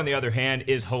Before, on the other hand,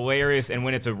 is hilarious, and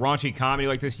when it's a raunchy comedy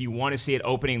like this, you want to see it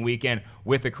opening weekend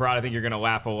with the crowd. I think you're going to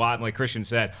laugh a lot, and like Christian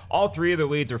said, all 3 of the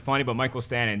leads are funny, but Michael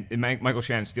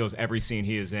Shannon steals every scene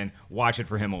he is in. Watch it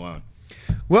for him alone.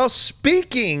 Well,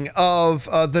 speaking of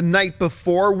the night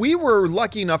before, we were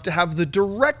lucky enough to have the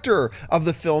director of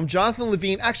the film, Jonathan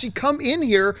Levine, actually come in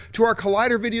here to our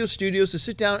Collider Video Studios to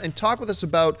sit down and talk with us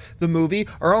about the movie.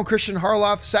 Our own Christian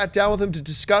Harloff sat down with him to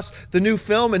discuss the new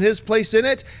film and his place in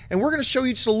it. And we're going to show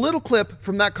you just a little clip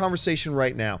from that conversation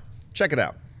right now. Check it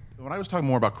out. When I was talking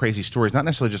more about crazy stories, not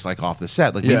necessarily just like off the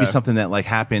set, like maybe something that like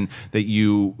happened that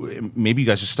maybe you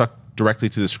guys just stuck directly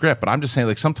to the script. But I'm just saying,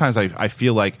 like, sometimes I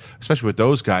feel like, especially with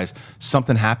those guys,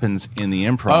 something happens in the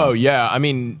improv. Oh yeah, I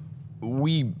mean,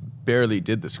 we barely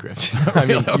did the script. I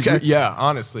mean, yeah,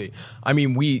 honestly, I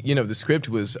mean, the script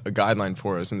was a guideline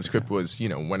for us, and the script was,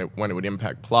 when it would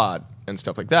impact plot and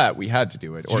stuff like that, we had to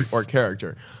do it, or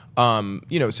character.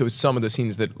 So some of the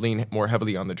scenes that lean more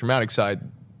heavily on the dramatic side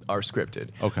are scripted.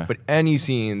 Okay. But any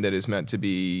scene that is meant to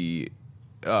be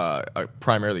a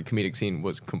primarily comedic scene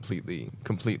was completely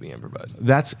improvised.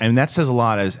 That says a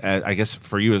lot as I guess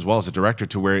for you as well as a director,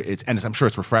 to where I'm sure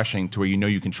it's refreshing to where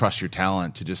you can trust your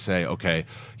talent to just say, okay,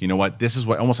 you know what, this is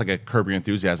what, almost like a Curb Your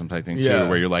Enthusiasm type thing too,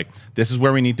 where you're like, this is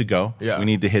where we need to go. Yeah. We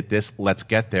need to hit this. Let's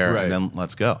get there, and then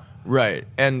let's go. Right.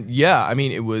 And yeah, I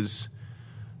mean, it was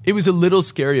a little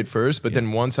scary at first, but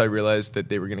then once I realized that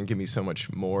they were going to give me so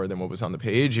much more than what was on the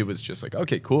page, it was just like,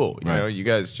 okay, cool. You know, you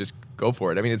guys just go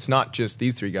for it. I mean, it's not just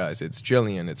these three guys. It's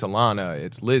Jillian, it's Alana,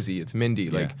 it's Lizzie, it's Mindy.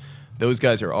 Like, those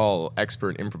guys are all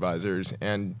expert improvisers,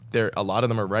 and a lot of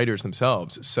them are writers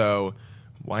themselves. So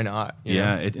why not? You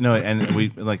know? And we,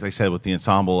 like I said, with the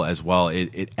ensemble as well,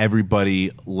 everybody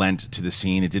lent to the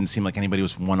scene. It didn't seem like anybody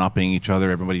was one-upping each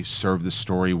other. Everybody served the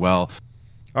story well.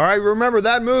 All right, remember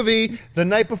that movie, The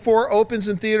Night Before, opens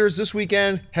in theaters this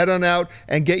weekend. Head on out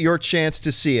and get your chance to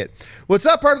see it. Well, it's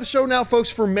that part of the show now, folks,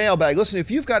 for Mailbag. Listen,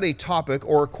 if you've got a topic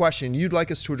or a question you'd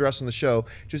like us to address on the show,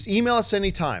 just email us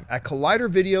anytime at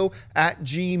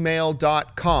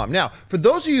collidervideo@gmail.com. Now, for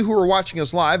those of you who are watching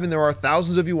us live, and there are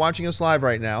thousands of you watching us live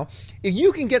right now, if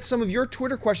you can get some of your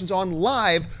Twitter questions on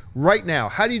live right now,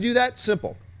 how do you do that?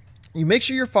 Simple. You make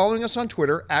sure you're following us on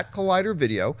Twitter at Collider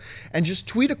Video, and just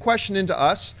tweet a question into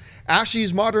us. Ashley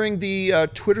is monitoring the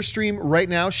Twitter stream right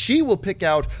now. She will pick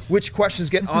out which questions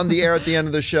get on the air at the end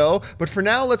of the show. But for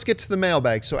now, let's get to the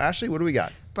mailbag. So Ashley, what do we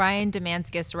got? Brian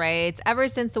Damascus writes, ever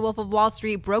since The Wolf of Wall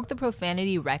Street broke the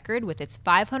profanity record with its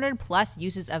 500 plus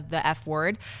uses of the F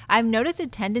word, I've noticed a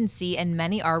tendency in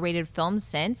many R-rated films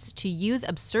since to use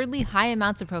absurdly high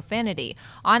amounts of profanity.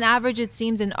 On average, it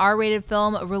seems an R-rated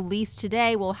film released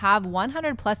today will have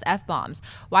 100 plus F-bombs.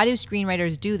 Why do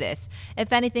screenwriters do this?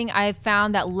 If anything, I have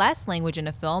found that less language in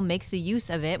a film makes the use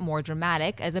of it more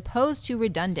dramatic as opposed to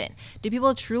redundant. Do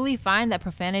people truly find that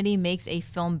profanity makes a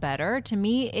film better? To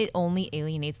me, it only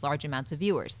alienates large amounts of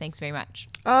viewers. Thanks very much.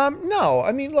 No,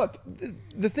 I mean, look,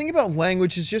 the thing about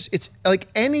language is just, it's like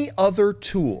any other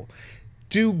tool.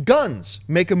 Do guns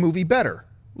make a movie better?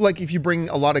 Like, if you bring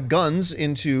a lot of guns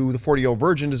into the 40-Year-Old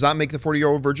Virgin, does that make the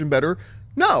 40-Year-Old Virgin better?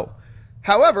 No.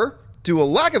 However, do a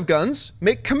lack of guns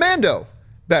make Commando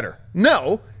better?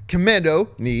 No. Commando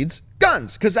needs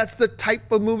guns, because that's the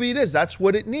type of movie it is. That's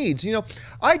what it needs. You know,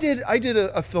 I did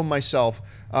a film myself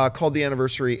called The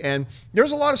Anniversary, and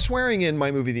there's a lot of swearing in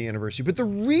my movie The Anniversary. But the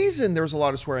reason there's a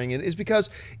lot of swearing in is because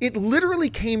it literally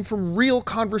came from real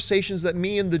conversations that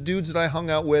me and the dudes that I hung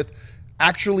out with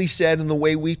actually said in the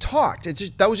way we talked.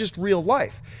 That was just real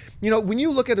life. You know, when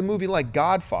you look at a movie like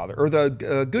Godfather or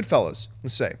the Goodfellas,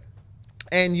 let's say,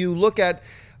 and you look at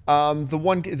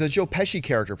the Joe Pesci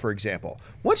character, for example,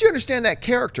 once you understand that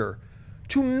character,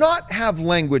 to not have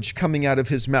language coming out of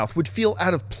his mouth would feel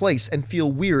out of place and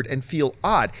feel weird and feel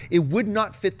odd. It would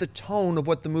not fit the tone of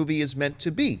what the movie is meant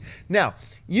to be. Now,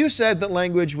 you said that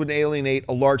language would alienate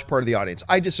a large part of the audience.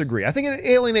 I disagree. I think it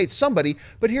alienates somebody,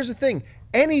 but here's the thing.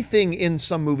 Anything in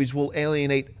some movies will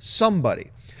alienate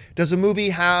somebody. Does a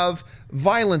movie have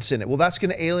violence in it? Well, that's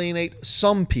going to alienate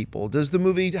some people. Does the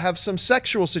movie have some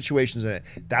sexual situations in it?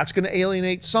 That's going to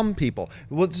alienate some people.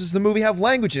 Well, does the movie have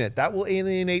language in it? That will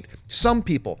alienate some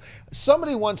people.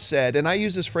 Somebody once said, and I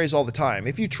use this phrase all the time,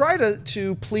 if you try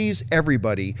to please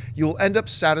everybody, you'll end up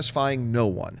satisfying no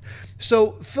one.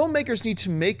 So filmmakers need to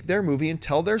make their movie and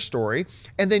tell their story,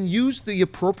 and then use the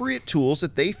appropriate tools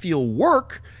that they feel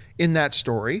work in that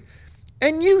story,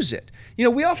 and use it. You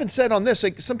know, we often said on this,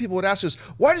 like, some people would ask us,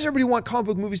 why does everybody want comic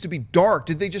book movies to be dark?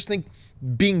 Did they just think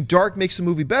being dark makes the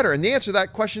movie better? And the answer to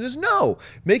that question is no.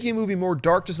 Making a movie more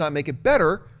dark does not make it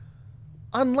better,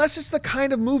 unless it's the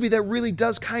kind of movie that really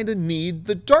does kind of need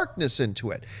the darkness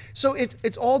into it. So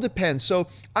it all depends. So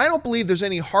I don't believe there's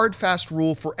any hard, fast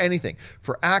rule for anything.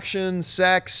 For action,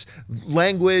 sex,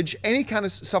 language, any kind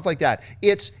of stuff like that.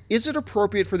 Is it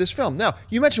appropriate for this film? Now,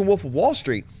 you mentioned Wolf of Wall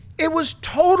Street. It was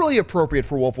totally appropriate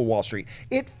for Wolf of Wall Street.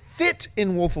 It fit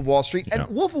in Wolf of Wall Street, and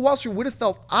Wolf of Wall Street would have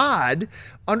felt odd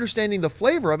understanding the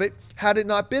flavor of it had it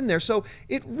not been there. So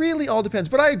it really all depends.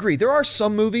 But I agree, there are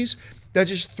some movies that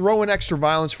just throw in extra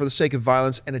violence for the sake of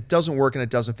violence, and it doesn't work and it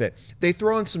doesn't fit. They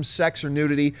throw in some sex or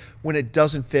nudity when it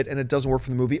doesn't fit and it doesn't work for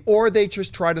the movie, or they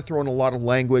just try to throw in a lot of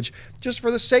language just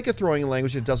for the sake of throwing in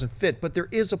language that doesn't fit. But there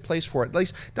is a place for it. At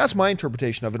least that's my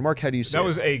interpretation of it. Mark, how do you see it? That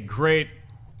was a great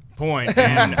point,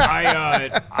 and I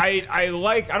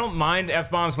don't mind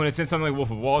F-bombs when it's in something like Wolf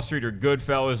of Wall Street or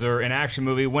Goodfellas or an action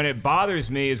movie. When it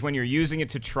bothers me is when you're using it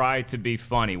to try to be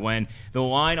funny, when the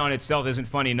line on itself isn't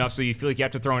funny enough, so you feel like you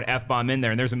have to throw an F-bomb in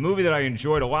there. And there's a movie that I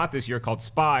enjoyed a lot this year called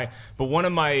Spy, but one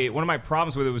of my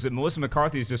problems with it was that Melissa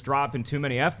McCarthy's just dropping too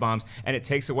many F-bombs, and it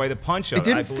takes away the punch of it.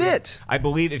 It didn't fit. I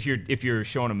believe if you're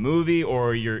showing a movie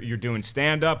or you're doing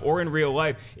stand-up or in real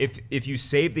life, if you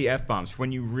save the F-bombs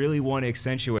when you really want to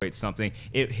accentuate something,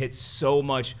 it hits so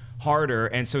much harder.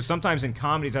 And so sometimes in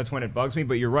comedies that's when it bugs me,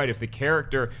 but you're right, if the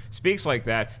character speaks like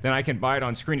that, then I can buy it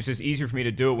on screen. It's just easier for me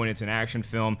to do it when it's an action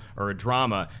film or a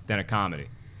drama than a comedy.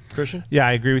 Christian? Yeah,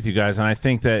 I agree with you guys, and I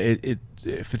think that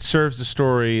if it serves the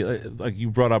story, like you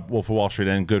brought up Wolf of Wall Street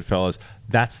and Goodfellas,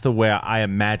 that's the way I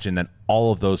imagine that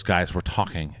all of those guys were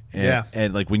talking. And,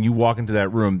 and like when you walk into that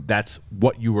room, that's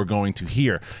what you were going to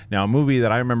hear. Now, a movie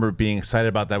that I remember being excited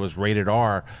about that was rated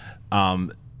R,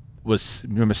 was,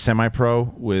 remember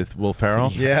Semi-Pro with Will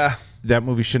Ferrell? Yeah. That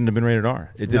movie shouldn't have been rated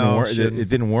R. It didn't work. It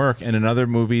didn't work. And another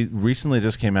movie recently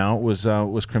just came out was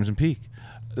Crimson Peak.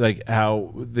 Like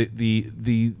how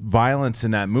the violence in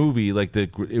that movie, like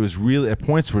it was really at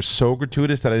points were so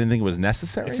gratuitous that I didn't think it was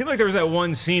necessary. It seemed like there was that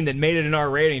one scene that made it an R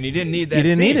rating, and you didn't need that. You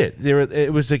didn't scene. need it.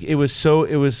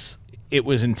 It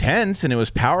was intense and it was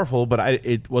powerful, but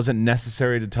it wasn't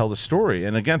necessary to tell the story.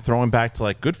 And again, throwing back to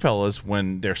like Goodfellas,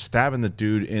 when they're stabbing the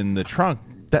dude in the trunk,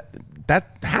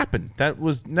 that happened. That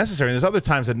was necessary. And there's other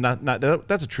times that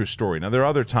that's a true story. Now there are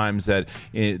other times that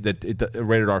a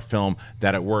rated R film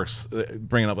that it works,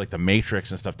 bringing up like the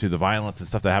Matrix and stuff too, the violence and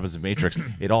stuff that happens in Matrix,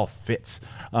 it all fits.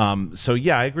 So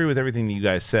yeah, I agree with everything that you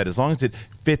guys said. As long as it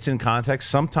fits in context,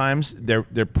 sometimes they're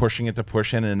pushing it to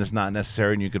push in and it's not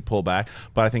necessary and you could pull back.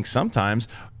 But I think sometimes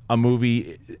a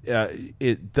movie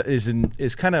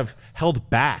is kind of held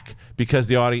back because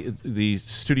the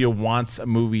studio wants a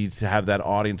movie to have that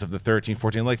audience of the 13,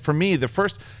 14. Like for me, the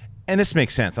first, and this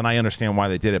makes sense, and I understand why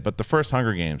they did it, but the first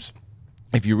Hunger Games,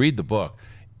 if you read the book,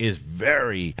 is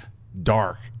very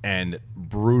dark and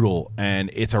brutal, and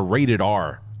it's a rated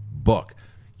R book.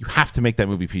 You have to make that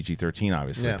movie PG-13,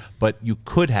 obviously. Yeah. But you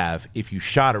could have, if you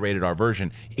shot a rated R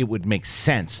version, it would make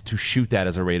sense to shoot that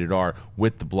as a rated R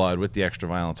with the blood, with the extra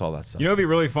violence, all that stuff. You know, it'd be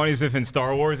really funny is if in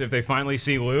Star Wars, if they finally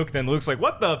see Luke, then Luke's like,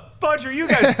 "What the fudge are you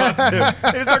guys up to?"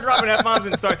 They just start dropping F-bombs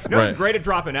and start. You know what's great at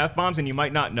dropping F-bombs, and you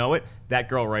might not know it? That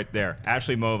girl right there,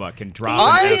 Ashley Mova, can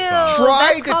drop an F-bomb.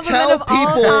 I try to tell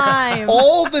people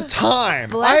all the time.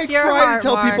 Bless your heart,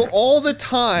 people Mark. all the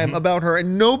time about her,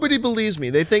 and nobody believes me.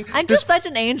 They think I'm just such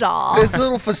an angel. this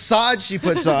little facade she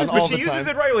puts on all the But she time. uses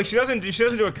it right. Like she doesn't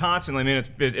do it constantly. I mean,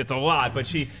 it's a lot, but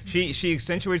she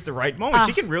accentuates the right moment.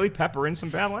 She can really pepper in some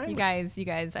bad language. You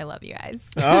guys, I love you guys.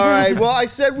 All right. Well, I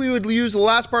said we would use the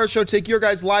last part of the show, take your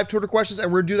guys' live Twitter questions,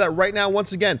 and we're going to do that right now.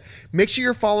 Once again, make sure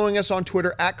you're following us on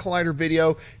Twitter at Collider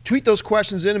Video. Tweet those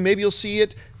questions in, and maybe you'll see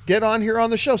it get on here on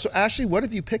the show. So, Ashley, what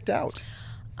have you picked out?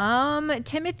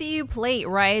 Timothy Plate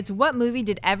writes, what movie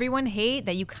did everyone hate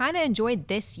that you kind of enjoyed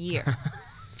this year?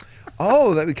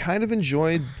 Oh, that we kind of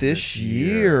enjoyed this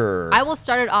year. I will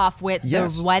start it off with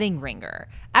The Wedding Ringer.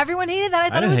 Everyone hated that. I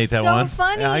thought it was so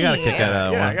funny. Yeah, I got a kick out of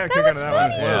that one. I got a kick out of that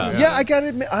one as well. Yeah, I got to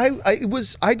admit,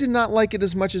 I did not like it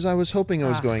as much as I was hoping I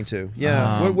was going to.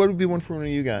 Yeah. What would be one for one of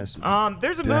you guys?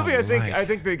 There's a movie I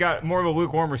think they got more of a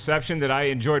lukewarm reception that I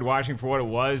enjoyed watching for what it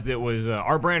was. That was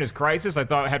Our Brand is Crisis. I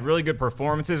thought it had really good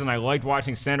performances, and I liked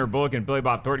watching Sandra Bullock and Billy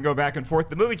Bob Thornton go back and forth.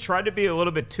 The movie tried to be a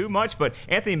little bit too much, but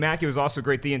Anthony Mackie was also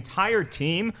great. The entire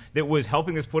team that was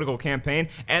helping this political campaign,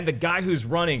 and the guy who's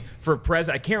running for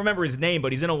president, I can't remember his name,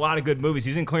 but he's in a lot of good movies.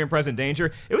 He's in Clear and Present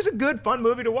Danger. It was a good, fun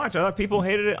movie to watch. I thought people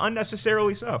hated it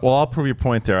unnecessarily so. Well, I'll prove your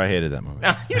point there. I hated that movie.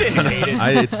 No, you didn't hate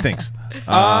it. It stinks.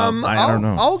 I don't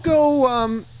know. I'll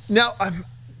go. Now,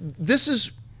 this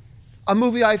is a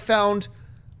movie I found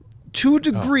to a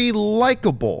degree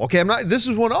likable. Okay, I'm not. This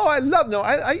is one. Oh, I love. No,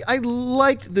 I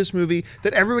liked this movie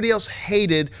that everybody else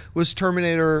hated. Was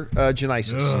Terminator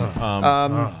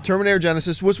Genisys. Terminator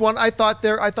Genisys was one I thought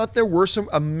there were some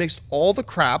amidst all the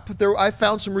crap. I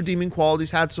found some redeeming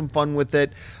qualities. Had some fun with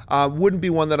it. Wouldn't be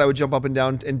one that I would jump up and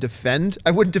down and defend.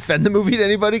 I wouldn't defend the movie to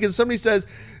anybody because somebody says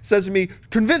to me,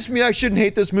 convince me I shouldn't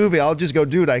hate this movie. I'll just go,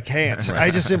 dude, I can't.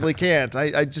 I just simply can't.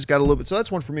 I just got a little bit. So that's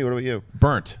one for me. What about you?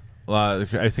 Burnt. I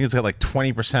think it's got like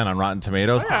 20% on Rotten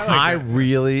Tomatoes. Oh, yeah, I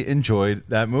really enjoyed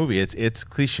that movie. It's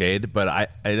cliched, but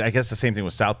I guess the same thing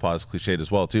with Southpaw is cliched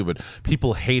as well too. But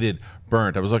people hated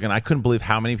Burnt. I was looking. I couldn't believe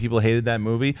how many people hated that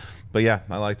movie. But yeah,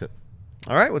 I liked it.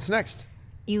 All right, what's next?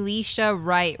 Elisha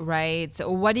Wright writes,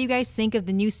 what do you guys think of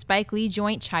the new Spike Lee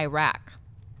joint, Chirac?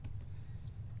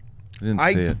 I didn't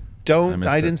see it.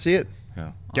 I didn't see it.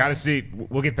 Yeah. Gotta see.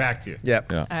 We'll get back to you. Yeah.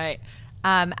 All right.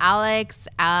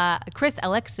 Chris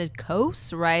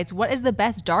Alexakos writes, what is the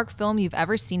best dark film you've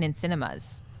ever seen in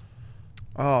cinemas?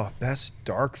 Oh, best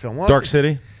dark film. Well, Dark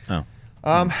City? Oh.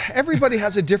 Everybody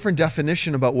has a different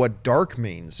definition about what dark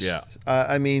means. Yeah.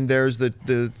 I mean, there's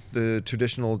the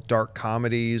traditional dark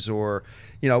comedies, or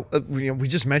we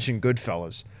just mentioned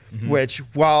Goodfellas, which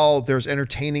while there's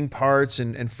entertaining parts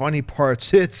and funny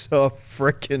parts, it's a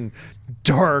freaking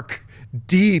dark,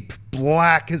 deep,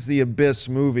 black as the abyss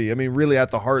movie. I mean, really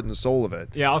at the heart and the soul of it.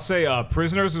 Yeah, I'll say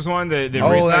Prisoners was one that Oh,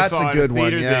 recently I that's saw a good in the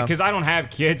theater. one, yeah. Because I don't have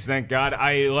kids, thank God.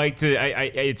 I like to.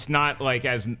 It's not like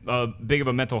as big of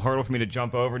a mental hurdle for me to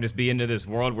jump over and just be into this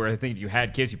world where I think if you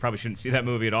had kids, you probably shouldn't see that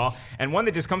movie at all. And one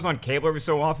that just comes on cable every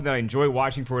so often that I enjoy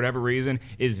watching for whatever reason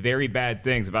is Very Bad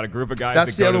Things, about a group of guys.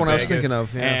 That's that the go other to one I was Vegas, thinking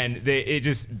of, yeah. And it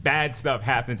just bad stuff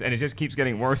happens, and it just keeps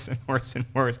getting worse and worse and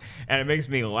worse. And it makes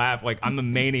me laugh. Like I'm a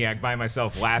maniac by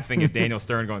myself, laughing at Daniel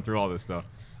Stern going through all this stuff.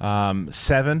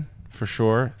 7 for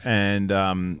sure. And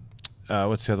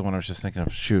what's the other one I was just thinking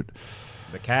of? Shoot.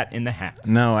 The Cat in the Hat.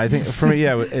 No, I think for me,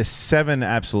 yeah, 7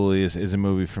 absolutely is a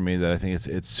movie for me that I think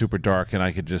it's super dark, and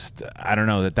I could just, I don't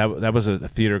know, that was a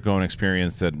theater going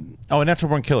experience that. Oh, and Natural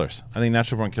Born Killers. I think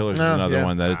Natural Born Killers is another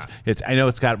one that it's. I know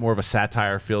it's got more of a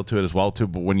satire feel to it as well too,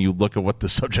 but when you look at what the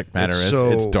subject matter is,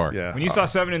 it's dark. Yeah. When you saw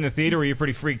 7 in the theater, were you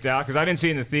pretty freaked out? Because I didn't see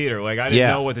it in the theater. Like I didn't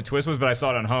know what the twist was, but I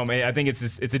saw it on home. I think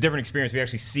it's a different experience. We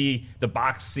actually see the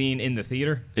box scene in the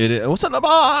theater. What's in the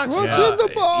box? What's in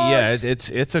the box? Yeah,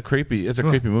 it's a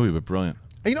creepy movie, but brilliant.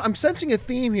 I'm sensing a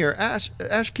theme here. Ash,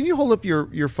 can you hold up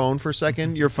your phone for a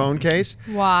second? Your phone case.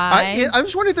 Why? I'm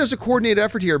just wondering if there's a coordinated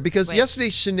effort here, because yesterday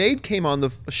Sinead came on the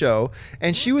show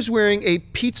and she was wearing a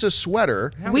pizza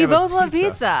sweater. We both love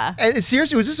pizza. And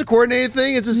seriously, was this a coordinated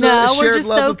thing? Is this No, a shared we're just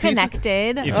love so of pizza?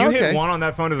 connected. If you hit 1 on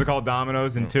that phone, does it call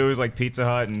Domino's, and 2 is like Pizza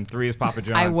Hut, and 3 is Papa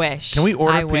John's? I wish. Can we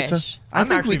order I pizza? Wish. I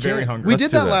think actually we can. very hungry. We Let's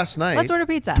did do that that. last night. Let's order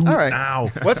pizza. All right. Now.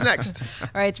 What's next? All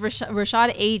right,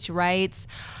 Rashad H writes,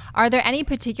 are there any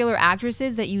particular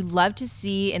actresses that you'd love to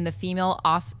see in the female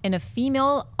Ocean's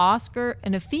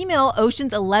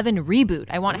 11 reboot?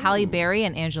 I want Halle Berry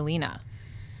and Angelina.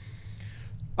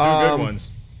 Two good ones.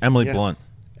 Emily Blunt.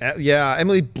 Yeah,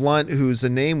 Emily Blunt, who's a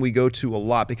name we go to a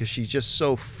lot because she's just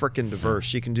so frickin' diverse.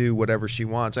 She can do whatever she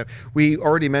wants. We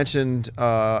already mentioned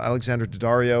Alexandra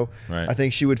Daddario. Right. I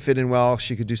think she would fit in well.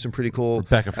 She could do some pretty cool.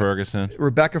 Rebecca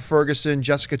Ferguson.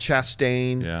 Jessica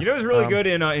Chastain. Yeah. You know who's really good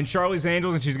in Charlie's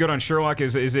Angels, and she's good on Sherlock.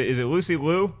 Is it Lucy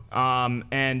Liu? I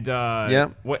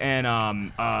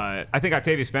think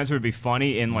Octavia Spencer would be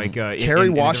funny in like.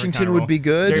 Kerry Washington would be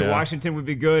good. Kerry Washington would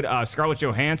be good. Scarlett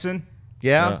Johansson.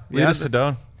 Yeah. Lita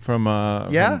Sedone from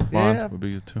Bond would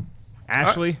be good too.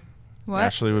 Ashley. What?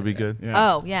 Ashley would be good. Yeah.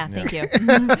 Oh, yeah, thank you.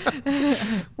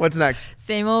 What's next?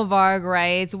 Samuel Varg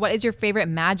writes, what is your favorite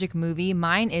magic movie?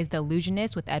 Mine is The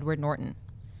Illusionist with Edward Norton.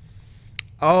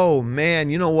 Oh,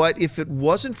 man. You know what? If it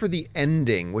wasn't for the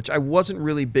ending, which I wasn't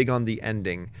really big on the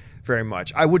ending very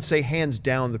much, I would say hands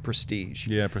down The Prestige.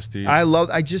 Yeah, Prestige.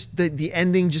 The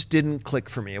ending just didn't click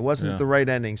for me. It wasn't the right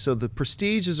ending. So The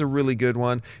Prestige is a really good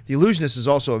one. The Illusionist is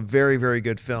also a very, very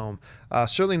good film.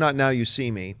 Certainly not Now You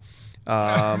See Me.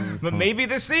 But maybe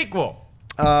the sequel.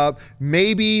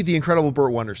 Maybe The Incredible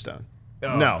Burt Wonderstone.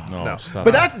 Oh. No. Stop.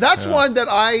 But that's one that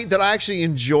I actually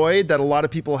enjoyed that a lot of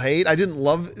people hate. I didn't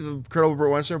love Incredible Burt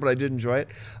Wonderstone, but I did enjoy it.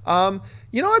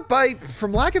 You know what?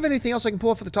 From lack of anything else I can pull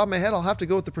off at the top of my head, I'll have to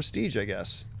go with The Prestige, I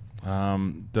guess.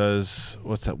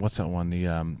 What's that one?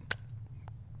 The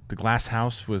Glass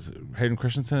House with Hayden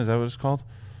Christensen. Is that what it's called?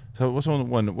 So what's the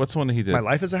one that he did? My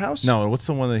Life as a House? No, what's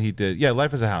the one that he did? Yeah,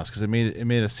 Life as a House, because it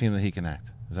made us seem that he can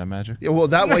act. Is that magic? Yeah, well,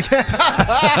 that way.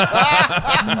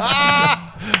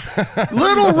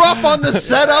 Little rough on the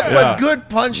setup, but good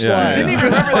punchline. Didn't even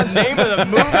remember the name of the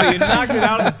movie. You knocked it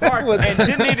out of the park. And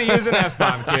didn't need to use an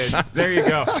F-bomb, kid. There you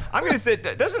go. I'm going to say,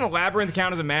 doesn't The Labyrinth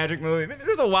count as a magic movie? I mean,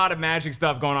 there's a lot of magic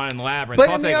stuff going on in Labyrinth. But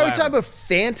I mean, are we talking about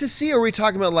fantasy, or are we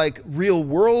talking about like real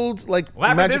world, like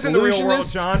Labyrinth magic is in the real world,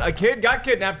 illusionists? John. A kid got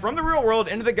kidnapped from the real world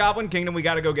into the Goblin Kingdom. We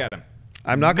got to go get him.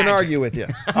 I'm not going to argue with you.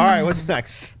 All right, what's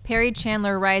next? Perry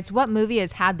Chandler writes, what movie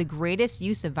has had the greatest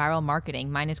use of viral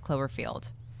marketing? Mine is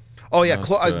Cloverfield. Oh yeah,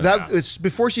 it's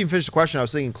before she even finished the question. I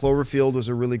was thinking Cloverfield was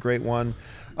a really great one.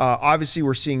 Obviously,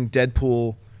 we're seeing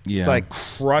Deadpool like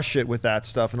crush it with that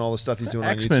stuff and all the stuff he's doing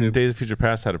on YouTube. Days of Future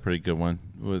Past had a pretty good one.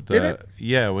 With, Did it?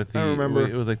 Yeah, with the I don't remember.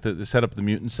 It was like the set up the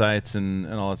mutant sites and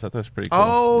all that stuff. That was pretty cool.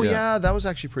 Oh yeah, that was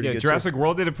actually pretty good. Jurassic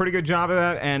World did a pretty good job of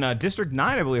that, and District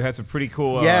 9, I believe, had some pretty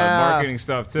cool marketing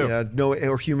stuff too. Yeah,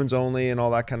 or Humans Only and all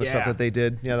that kind of stuff that they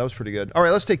did. Yeah, that was pretty good. All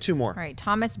right, let's take two more. All right,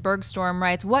 Thomas Bergstorm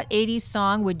writes, what 80s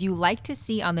song would you like to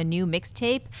see on the new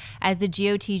mixtape as the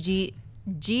GOTG2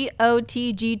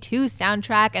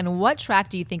 soundtrack, and what track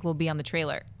do you think will be on the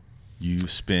trailer? You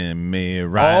spin me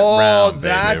round,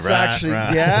 that's baby, actually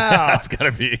round. That's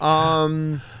gotta be.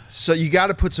 So you got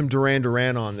to put some Duran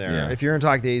Duran on there. Yeah. If you're gonna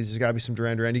talk the 80s, there's got to be some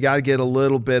Duran Duran. You got to get a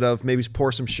little bit of maybe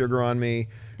Pour Some Sugar on Me.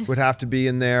 Would have to be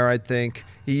in there, I think.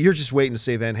 You're just waiting to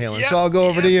say Van Halen, so I'll go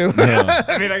over to you.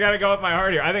 I mean, I got to go with my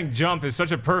heart here. I think Jump is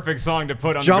such a perfect song to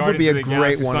put on Jump the would be a Guardians of the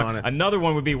great Galaxy one song. on it. Another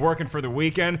one would be Working for the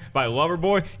Weekend by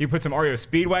Loverboy. You put some REO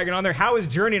Speedwagon on there. How is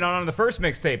Journey not on the first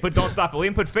mixtape? Put Don't Stop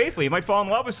Believing, put Faithfully. You might fall in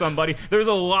love with somebody. There's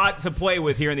a lot to play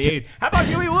with here in the 80s. How about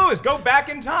Huey Lewis? Go back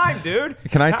in time, dude.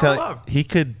 Can I Power tell you, Love. he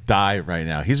could die right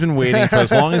now. He's been waiting for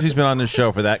as long as he's been on this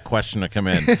show for that question to come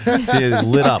in. See, it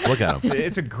lit up. Look at him.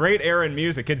 It's a great era in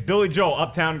music. It's Billy Joel,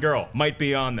 Uptown Girl, might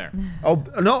be on there. Oh,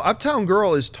 no, Uptown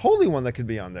Girl is totally one that could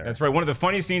be on there. That's right. One of the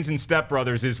funny scenes in Step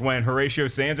Brothers is when Horatio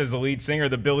Sands, as the lead singer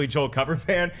of the Billy Joel cover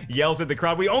band, yells at the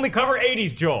crowd, "We only cover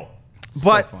 80s, Joel."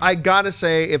 But I gotta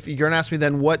say, if you're gonna ask me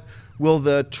then what will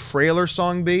the trailer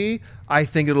song be, I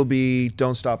think it'll be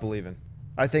Don't Stop Believing.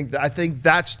 I think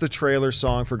that's the trailer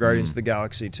song for Guardians of the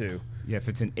Galaxy 2. Yeah, if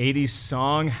it's an 80s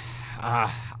song,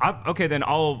 okay, then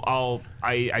I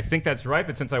think that's right,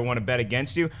 but since I want to bet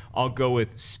against you, I'll go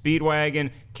with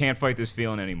Speedwagon, Can't Fight This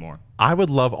Feeling Anymore. I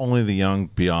would love Only the Young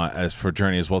beyond as for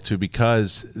Journey as well too,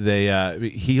 because he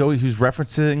was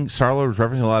referencing, Star-Lord was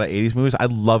referencing a lot of 80s movies. I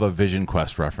love a Vision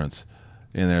Quest reference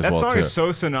in there as well too. That song is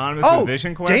so synonymous with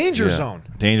Vision Quest. Danger Zone.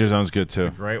 Danger Zone's good too.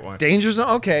 Great one. Danger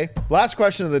Zone. Okay, last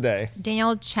question of the day.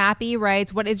 Daniel Chappie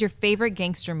writes, what is your favorite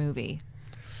gangster movie?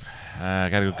 I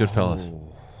gotta go Goodfellas.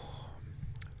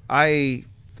 I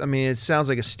mean, it sounds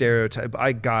like a stereotype.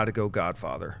 I gotta go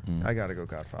Godfather. I gotta go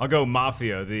Godfather. I'll go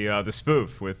Mafia, the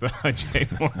spoof with Jay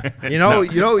Morgan. Here's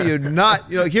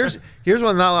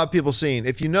one not a lot of people seen.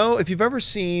 If you've ever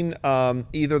seen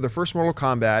either the first Mortal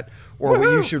Kombat or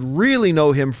what you should really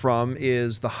know him from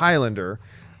is The Highlander.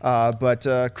 But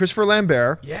Christopher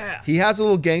Lambert, he has a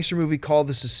little gangster movie called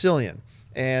The Sicilian.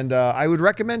 And I would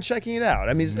recommend checking it out.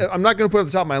 I mean, I'm not going to put it at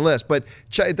the top of my list, but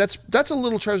that's a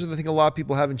little treasure that I think a lot of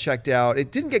people haven't checked out.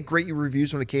 It didn't get great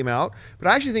reviews when it came out, but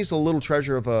I actually think it's a little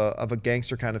treasure of a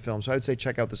gangster kind of film. So I would say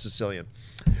check out The Sicilian.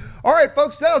 All right,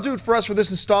 folks, that'll do it for us for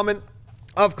this installment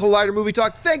of Collider Movie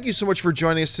Talk. Thank you so much for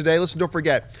joining us today. Listen, don't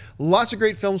forget, lots of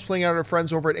great films playing out at our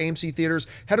friends over at AMC Theaters.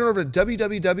 Head on over to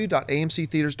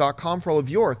www.amctheaters.com for all of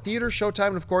your theater, showtime,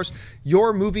 and of course,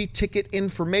 your movie ticket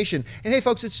information. And hey,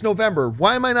 folks, it's November.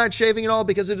 Why am I not shaving at all?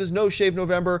 Because it is No Shave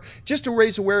November, just to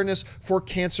raise awareness for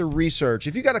cancer research.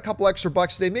 If you got a couple extra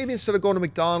bucks today, maybe instead of going to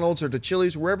McDonald's or to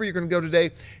Chili's, wherever you're going to go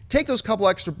today, take those couple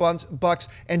extra bucks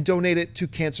and donate it to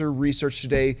cancer research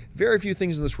today. Very few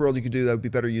things in this world you could do that would be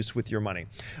better used with your money.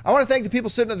 I want to thank the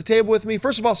people sitting at the table with me.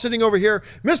 First of all, sitting over here,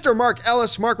 Mr. Mark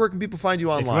Ellis. Mark, where can people find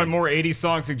you online? If you want more 80s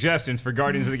song suggestions for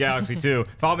Guardians of the Galaxy 2,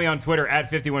 follow me on Twitter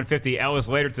at 5150 Ellis.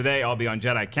 Later today, I'll be on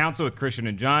Jedi Council with Christian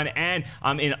and John, and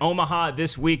I'm in Omaha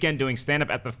this weekend doing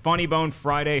stand-up at the Funny Bone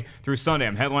Friday through Sunday.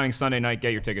 I'm headlining Sunday night.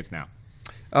 Get your tickets now.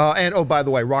 And oh, by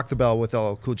the way, Rock the Bell with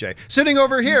LL Cool J. Sitting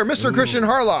over here, Mr. Christian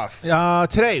Harloff.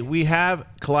 Today we have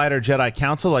Collider Jedi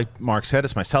Council. Like Mark said,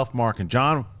 it's myself, Mark, and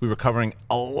John. We were covering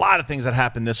a lot of things that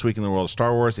happened this week in the world of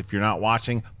Star Wars. If you're not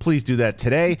watching, please do that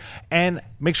today. And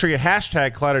make sure you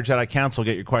hashtag Collider Jedi Council,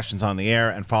 get your questions on the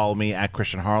air, and follow me at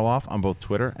Christian Harloff on both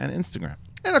Twitter and Instagram.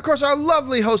 And of course, our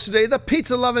lovely host today, the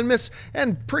pizza-loving Miss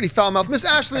and pretty foul-mouthed Miss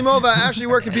Ashley Mova. Ashley,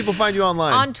 where can people find you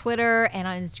online? On Twitter and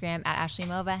on Instagram at Ashley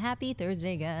Mova. Happy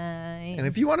Thursday, guys. And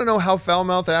if you want to know how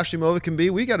foul-mouthed Ashley Mova can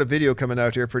be, we got a video coming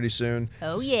out here pretty soon.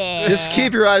 Oh yeah! Just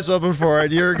keep your eyes open for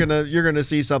it. You're gonna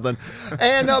see something.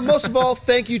 And most of all,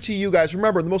 thank you to you guys.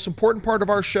 Remember, the most important part of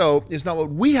our show is not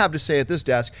what we have to say at this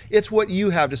desk; it's what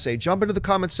you have to say. Jump into the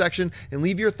comments section and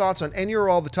leave your thoughts on any or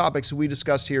all the topics that we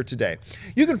discussed here today.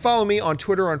 You can follow me on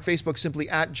Twitter or on Facebook simply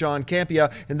at John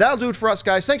Campia. And that'll do it for us,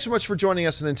 guys. Thanks so much for joining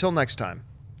us, and until next time,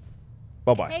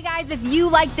 bye-bye. Hey guys, if you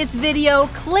like this video,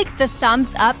 click the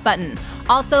thumbs up button.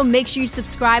 Also, make sure you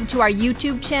subscribe to our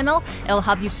YouTube channel. It'll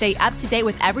help you stay up to date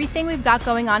with everything we've got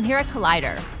going on here at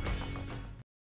Collider.